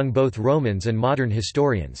disputed, among both Romans and modern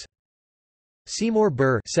historians. Seymour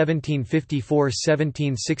Burr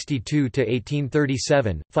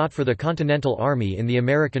 (1754–1762–1837) fought for the Continental Army in the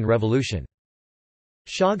American Revolution.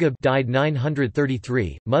 Shagab died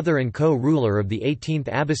 933, mother and co-ruler of the 18th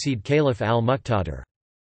Abbasid Caliph al-Muqtadir.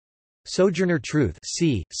 Sojourner Truth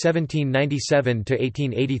c.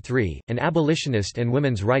 1797–1883, an abolitionist and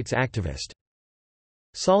women's rights activist.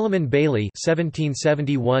 Solomon Bailey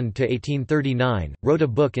 (1771–1839) wrote a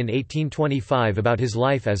book in 1825 about his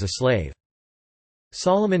life as a slave.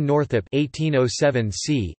 Solomon Northup (1807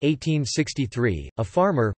 c. 1863), a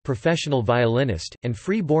farmer, professional violinist, and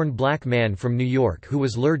free-born black man from New York who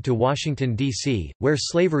was lured to Washington, D.C., where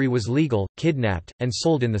slavery was legal, kidnapped, and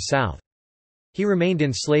sold in the South. He remained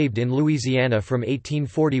enslaved in Louisiana from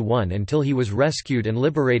 1841 until he was rescued and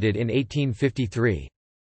liberated in 1853.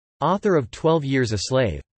 Author of 12 Years a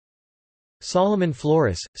Slave. Solomon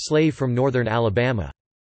Flores, slave from northern Alabama.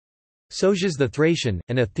 Sojas the Thracian,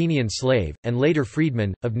 an Athenian slave, and later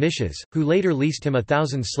freedman, of Nicias, who later leased him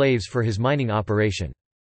 1,000 slaves for his mining operation.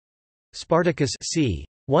 Spartacus c.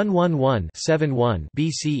 111–71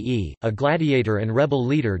 BCE, a gladiator and rebel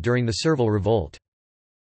leader during the Servile Revolt.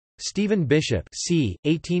 Stephen Bishop c.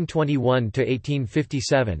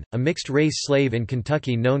 1821–1857, a mixed-race slave in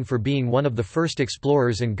Kentucky known for being one of the first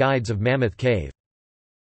explorers and guides of Mammoth Cave.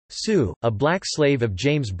 Sue, a black slave of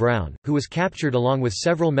James Brown, who was captured along with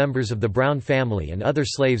several members of the Brown family and other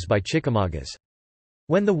slaves by Chickamaugas.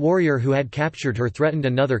 When the warrior who had captured her threatened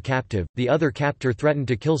another captive, the other captor threatened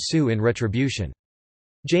to kill Sue in retribution.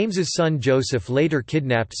 James's son Joseph later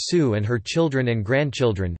kidnapped Sue and her children and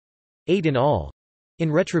grandchildren—8 in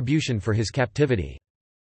all—in retribution for his captivity.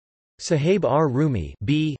 Sahib ar-Rumi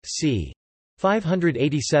b.c.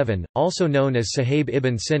 587, also known as Sahib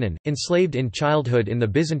ibn Sinan, enslaved in childhood in the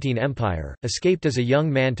Byzantine Empire, escaped as a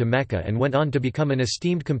young man to Mecca and went on to become an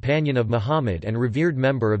esteemed companion of Muhammad and revered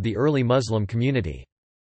member of the early Muslim community.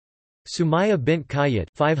 Sumayya bint Qayyat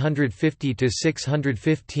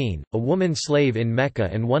 (550–615), a woman slave in Mecca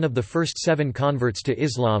and one of the first 7 converts to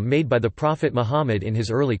Islam made by the Prophet Muhammad in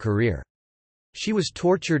his early career. She was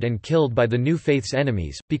tortured and killed by the new faith's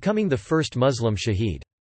enemies, becoming the first Muslim shaheed.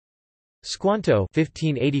 Squanto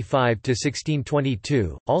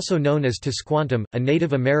 (1585–1622), also known as Tisquantum, a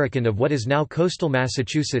Native American of what is now coastal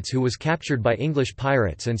Massachusetts who was captured by English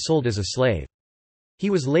pirates and sold as a slave.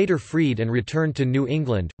 He was later freed and returned to New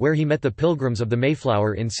England, where he met the Pilgrims of the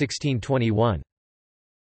Mayflower in 1621.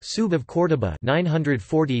 Sub of Córdoba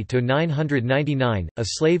 (940–999), a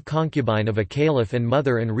slave concubine of a caliph and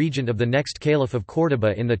mother and regent of the next caliph of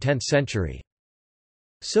Córdoba in the 10th century.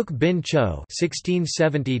 Suk bin Cho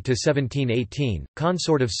 (1670–1718),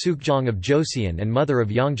 consort of Sukjong of Joseon and mother of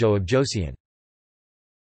Yongjo of Joseon.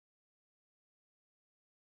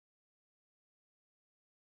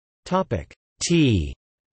 Topic T.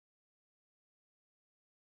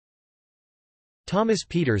 Thomas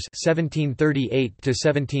Peters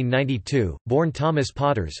 (1738–1792), born Thomas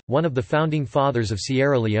Potters, one of the founding fathers of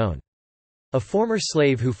Sierra Leone. A former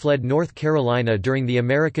slave who fled North Carolina during the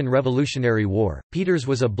American Revolutionary War, Peters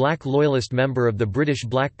was a black Loyalist member of the British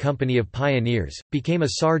Black Company of Pioneers, became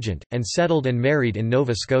a sergeant, and settled and married in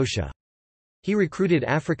Nova Scotia. He recruited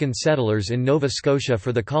African settlers in Nova Scotia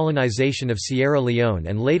for the colonization of Sierra Leone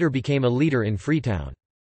and later became a leader in Freetown.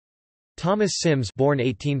 Thomas Sims, born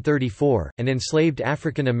 1834, an enslaved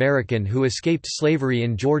African American who escaped slavery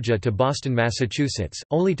in Georgia to Boston, Massachusetts,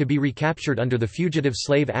 only to be recaptured under the Fugitive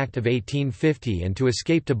Slave Act of 1850 and to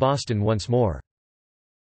escape to Boston once more.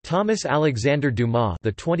 Thomas Alexander Dumas,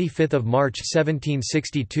 the 25th of March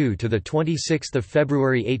 1762 to the 26th of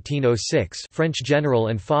February 1806, French general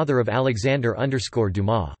and father of Alexander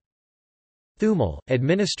Dumas. Thumal,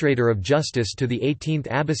 administrator of justice to the 18th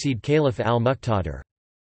Abbasid Caliph al-Muqtadir.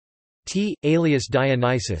 Alias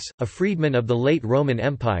Dionysius, a freedman of the late Roman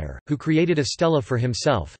Empire, who created a stela for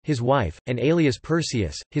himself, his wife, and alias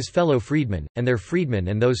Perseus, his fellow freedmen, and their freedmen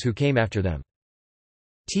and those who came after them.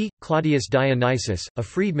 Claudius Dionysius, a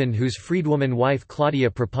freedman whose freedwoman wife Claudia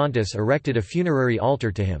Propontis erected a funerary altar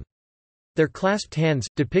to him. Their clasped hands,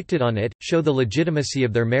 depicted on it, show the legitimacy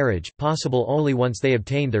of their marriage, possible only once they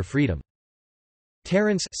obtained their freedom.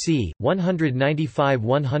 Terence c.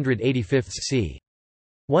 195–185 c.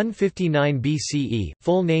 159 BCE,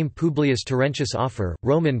 full name Publius Terentius Afer,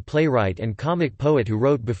 Roman playwright and comic poet who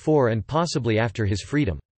wrote before and possibly after his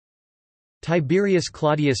freedom. Tiberius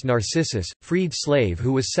Claudius Narcissus, freed slave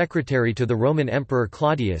who was secretary to the Roman Emperor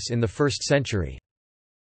Claudius in the 1st century.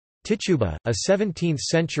 Tituba, a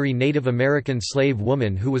 17th-century Native American slave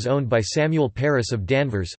woman who was owned by Samuel Parris of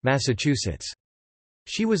Danvers, Massachusetts.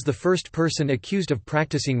 She was the first person accused of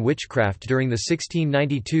practicing witchcraft during the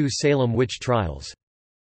 1692 Salem witch trials.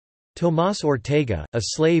 Tomás Ortega, a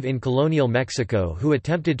slave in colonial Mexico who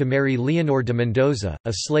attempted to marry Leonor de Mendoza,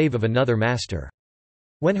 a slave of another master.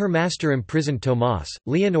 When her master imprisoned Tomás,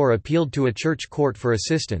 Leonor appealed to a church court for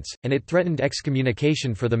assistance, and it threatened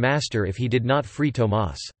excommunication for the master if he did not free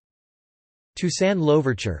Tomás. Toussaint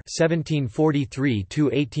Louverture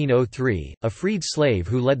 (1743–1803), a freed slave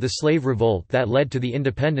who led the slave revolt that led to the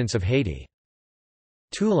independence of Haiti.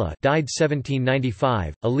 Tula died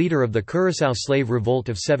 1795, a leader of the Curaçao slave revolt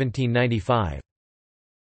of 1795.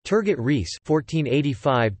 Turgot Rees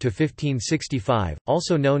 (1485–1565),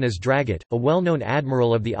 also known as Dragut, a well-known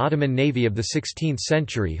admiral of the Ottoman navy of the 16th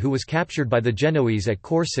century who was captured by the Genoese at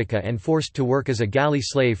Corsica and forced to work as a galley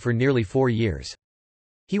slave for nearly 4 years.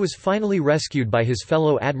 He was finally rescued by his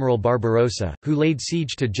fellow Admiral Barbarossa, who laid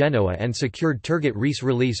siege to Genoa and secured Turgot Rees'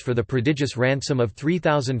 release for the prodigious ransom of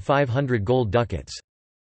 3,500 gold ducats.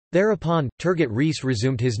 Thereupon, Turgot Rees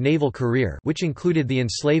resumed his naval career, which included the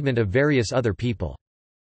enslavement of various other people.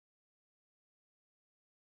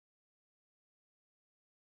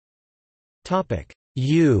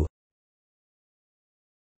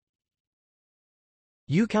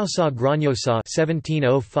 Ukausa Granyosa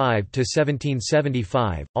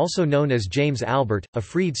 (1705–1775), also known as James Albert, a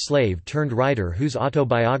freed slave turned writer whose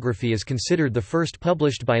autobiography is considered the first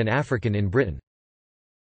published by an African in Britain.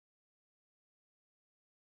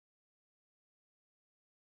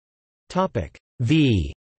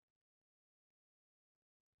 V.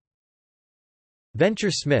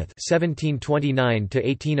 Venture Smith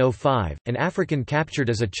 (1729–1805), an African captured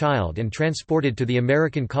as a child and transported to the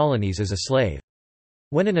American colonies as a slave.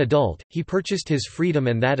 When an adult, he purchased his freedom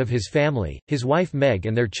and that of his family, his wife Meg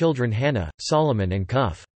and their children Hannah, Solomon and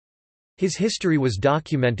Cuff. His history was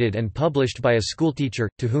documented and published by a schoolteacher,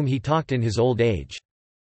 to whom he talked in his old age.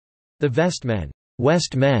 The Vestmen,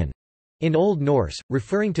 West Men, in Old Norse,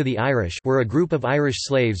 referring to the Irish, were a group of Irish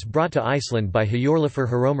slaves brought to Iceland by Hjörleifur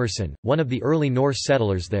Hromarsson, one of the early Norse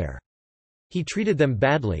settlers there. He treated them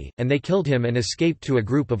badly, and they killed him and escaped to a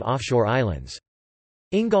group of offshore islands.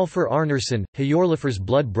 Ingolfur Arnarsson, Hjörleifur's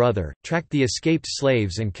blood brother, tracked the escaped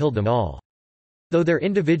slaves and killed them all. Though their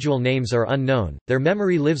individual names are unknown, their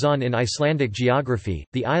memory lives on in Icelandic geography,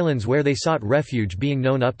 the islands where they sought refuge being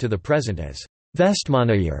known up to the present as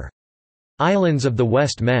Vestmannaeyjar, Islands of the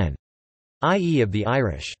West Men, i.e. of the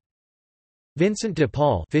Irish. Vincent de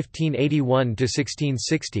Paul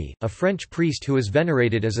 (1581–1660), a French priest who is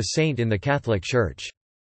venerated as a saint in the Catholic Church.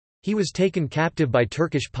 He was taken captive by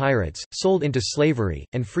Turkish pirates, sold into slavery,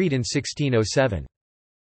 and freed in 1607.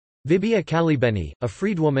 Vibia Calibeni, a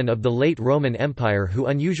freedwoman of the late Roman Empire who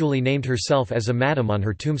unusually named herself as a madam on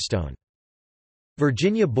her tombstone.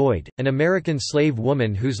 Virginia Boyd, an American slave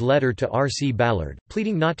woman whose letter to R.C. Ballard,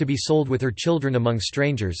 pleading not to be sold with her children among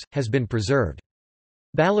strangers, has been preserved.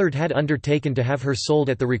 Ballard had undertaken to have her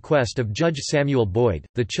sold at the request of Judge Samuel Boyd,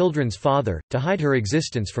 the children's father, to hide her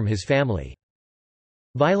existence from his family.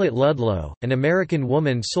 Violet Ludlow, an American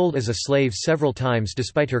woman sold as a slave several times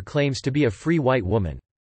despite her claims to be a free white woman.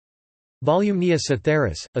 Volumnia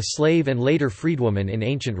Cytheris, a slave and later freedwoman in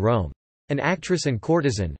ancient Rome. An actress and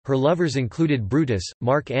courtesan, her lovers included Brutus,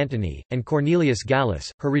 Mark Antony, and Cornelius Gallus.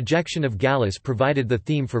 Her rejection of Gallus provided the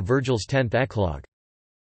theme for Virgil's 10th eclogue.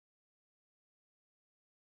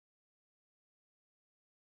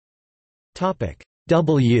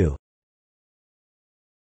 W.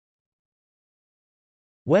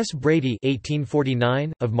 Wes Brady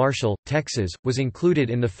 (1849) of Marshall, Texas, was included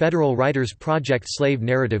in the Federal Writers Project slave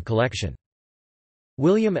narrative collection.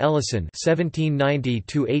 William Ellison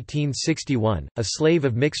 (1790–1861), a slave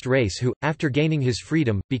of mixed race who, after gaining his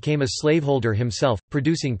freedom, became a slaveholder himself,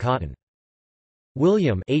 producing cotton.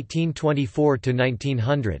 William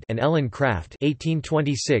 (1824–1900) and Ellen Craft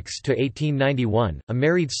 (1826–1891), a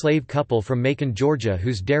married slave couple from Macon, Georgia,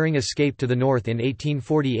 whose daring escape to the North in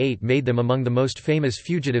 1848 made them among the most famous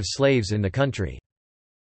fugitive slaves in the country.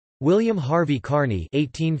 William Harvey Carney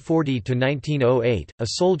 (1840–1908), a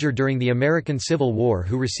soldier during the American Civil War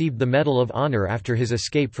who received the Medal of Honor after his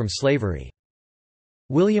escape from slavery.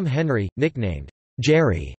 William Henry, nicknamed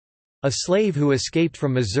Jerry, a slave who escaped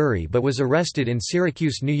from Missouri but was arrested in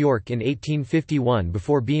Syracuse, New York in 1851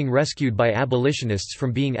 before being rescued by abolitionists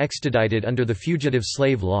from being extradited under the Fugitive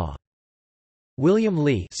Slave Law. William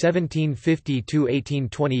Lee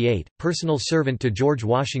 (1750–1828), personal servant to George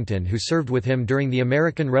Washington who served with him during the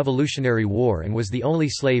American Revolutionary War and was the only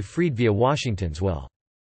slave freed via Washington's will.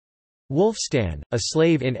 Wulfstan, a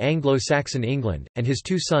slave in Anglo-Saxon England, and his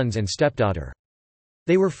two sons and stepdaughter.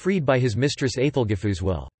 They were freed by his mistress Aethelgifu's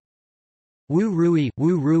will. Wu Rui,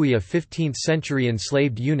 a 15th-century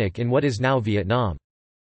enslaved eunuch in what is now Vietnam.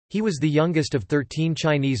 He was the youngest of 13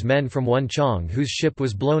 Chinese men from Wenchong whose ship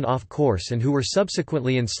was blown off course and who were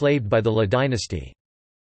subsequently enslaved by the Le dynasty.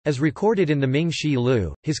 As recorded in the Ming Shi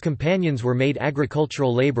Lu, his companions were made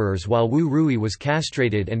agricultural laborers while Wu Rui was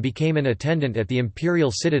castrated and became an attendant at the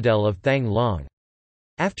imperial citadel of Thang Long.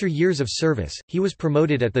 After years of service, he was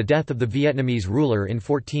promoted at the death of the Vietnamese ruler in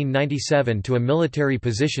 1497 to a military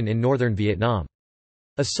position in northern Vietnam.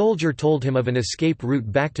 A soldier told him of an escape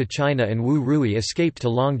route back to China and Wu Rui escaped to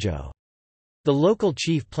Longzhou. The local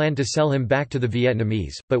chief planned to sell him back to the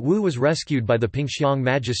Vietnamese, but Wu was rescued by the Pingxiang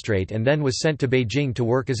magistrate and then was sent to Beijing to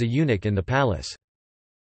work as a eunuch in the palace.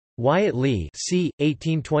 Wyatt Lee c.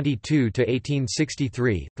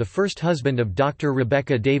 1822–1863, the first husband of Dr.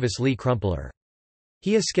 Rebecca Davis Lee Crumpler.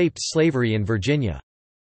 He escaped slavery in Virginia.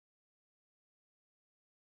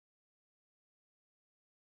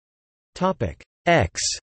 X.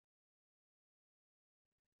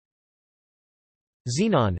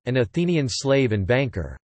 Zenon, an Athenian slave and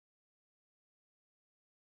banker.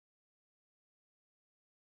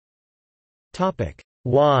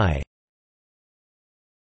 Y.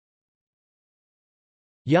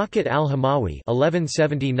 Yaqut al-Hamawi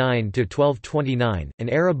 (1179–1229), an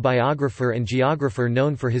Arab biographer and geographer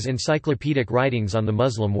known for his encyclopedic writings on the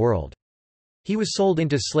Muslim world. He was sold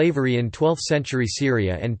into slavery in 12th-century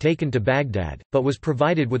Syria and taken to Baghdad, but was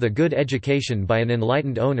provided with a good education by an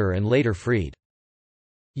enlightened owner and later freed.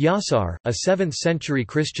 Yasar, a 7th-century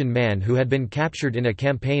Christian man who had been captured in a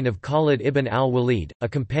campaign of Khalid ibn al-Walid, a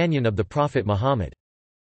companion of the Prophet Muhammad.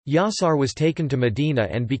 Yasar was taken to Medina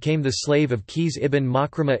and became the slave of Qais ibn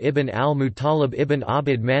Makramah ibn al-Muttalib ibn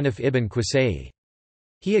Abd Manaf ibn Qusay.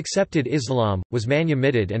 He accepted Islam, was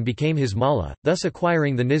manumitted and became his Mawla, thus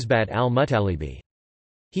acquiring the Nisbat al-Muttalibi.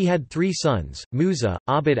 He had 3 sons, Musa,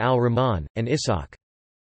 Abd al-Rahman, and Ishaq.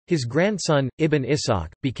 His grandson, Ibn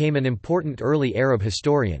Ishaq, became an important early Arab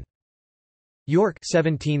historian. York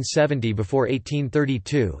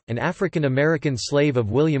 1770–1832, an African-American slave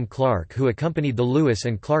of William Clark who accompanied the Lewis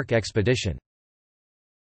and Clark expedition.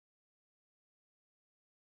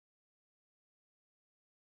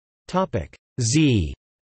 Z.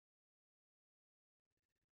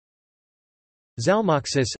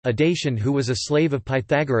 Zalmoxis, a Dacian who was a slave of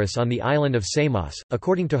Pythagoras on the island of Samos.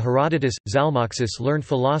 According to Herodotus, Zalmoxis learned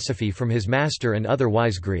philosophy from his master and other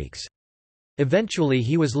wise Greeks. Eventually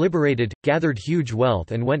he was liberated, gathered huge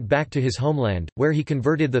wealth and went back to his homeland, where he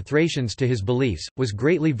converted the Thracians to his beliefs, was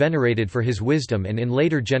greatly venerated for his wisdom and in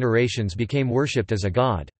later generations became worshipped as a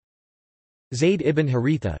god. Zayd ibn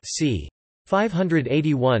Haritha c.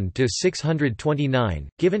 581–629,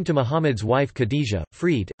 given to Muhammad's wife Khadijah,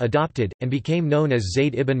 freed, adopted, and became known as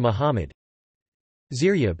Zayd ibn Muhammad.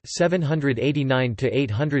 Ziryab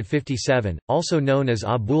 789–857, also known as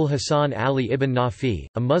Abul Hasan Ali ibn Nafi,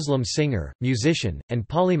 a Muslim singer, musician, and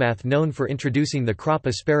polymath known for introducing the crop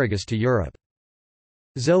asparagus to Europe.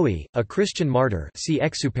 Zoe, a Christian martyr, see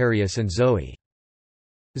Exuperius and Zoe.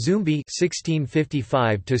 Zumbi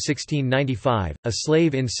 (1655–1695), a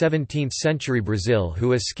slave in 17th-century Brazil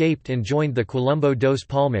who escaped and joined the Quilombo dos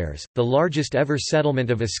Palmares, the largest ever settlement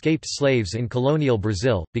of escaped slaves in colonial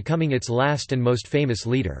Brazil, becoming its last and most famous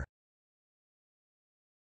leader.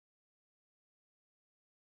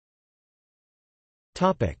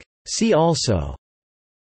 See also: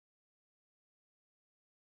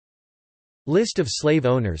 List of slave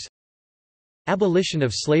owners, Abolition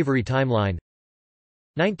of slavery timeline.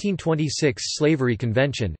 1926 Slavery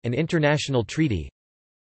Convention, an international treaty.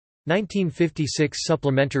 1956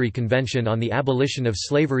 Supplementary Convention on the Abolition of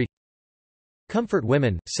Slavery. Comfort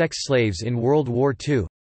women, sex slaves in World War II.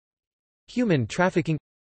 Human trafficking.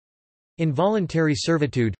 Involuntary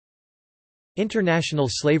servitude. International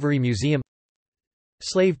Slavery Museum.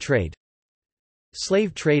 Slave trade.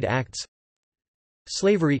 Slave Trade Acts.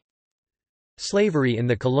 Slavery. Slavery in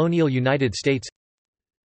the colonial United States.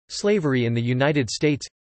 Slavery in the United States.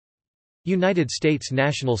 United States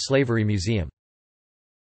National Slavery Museum.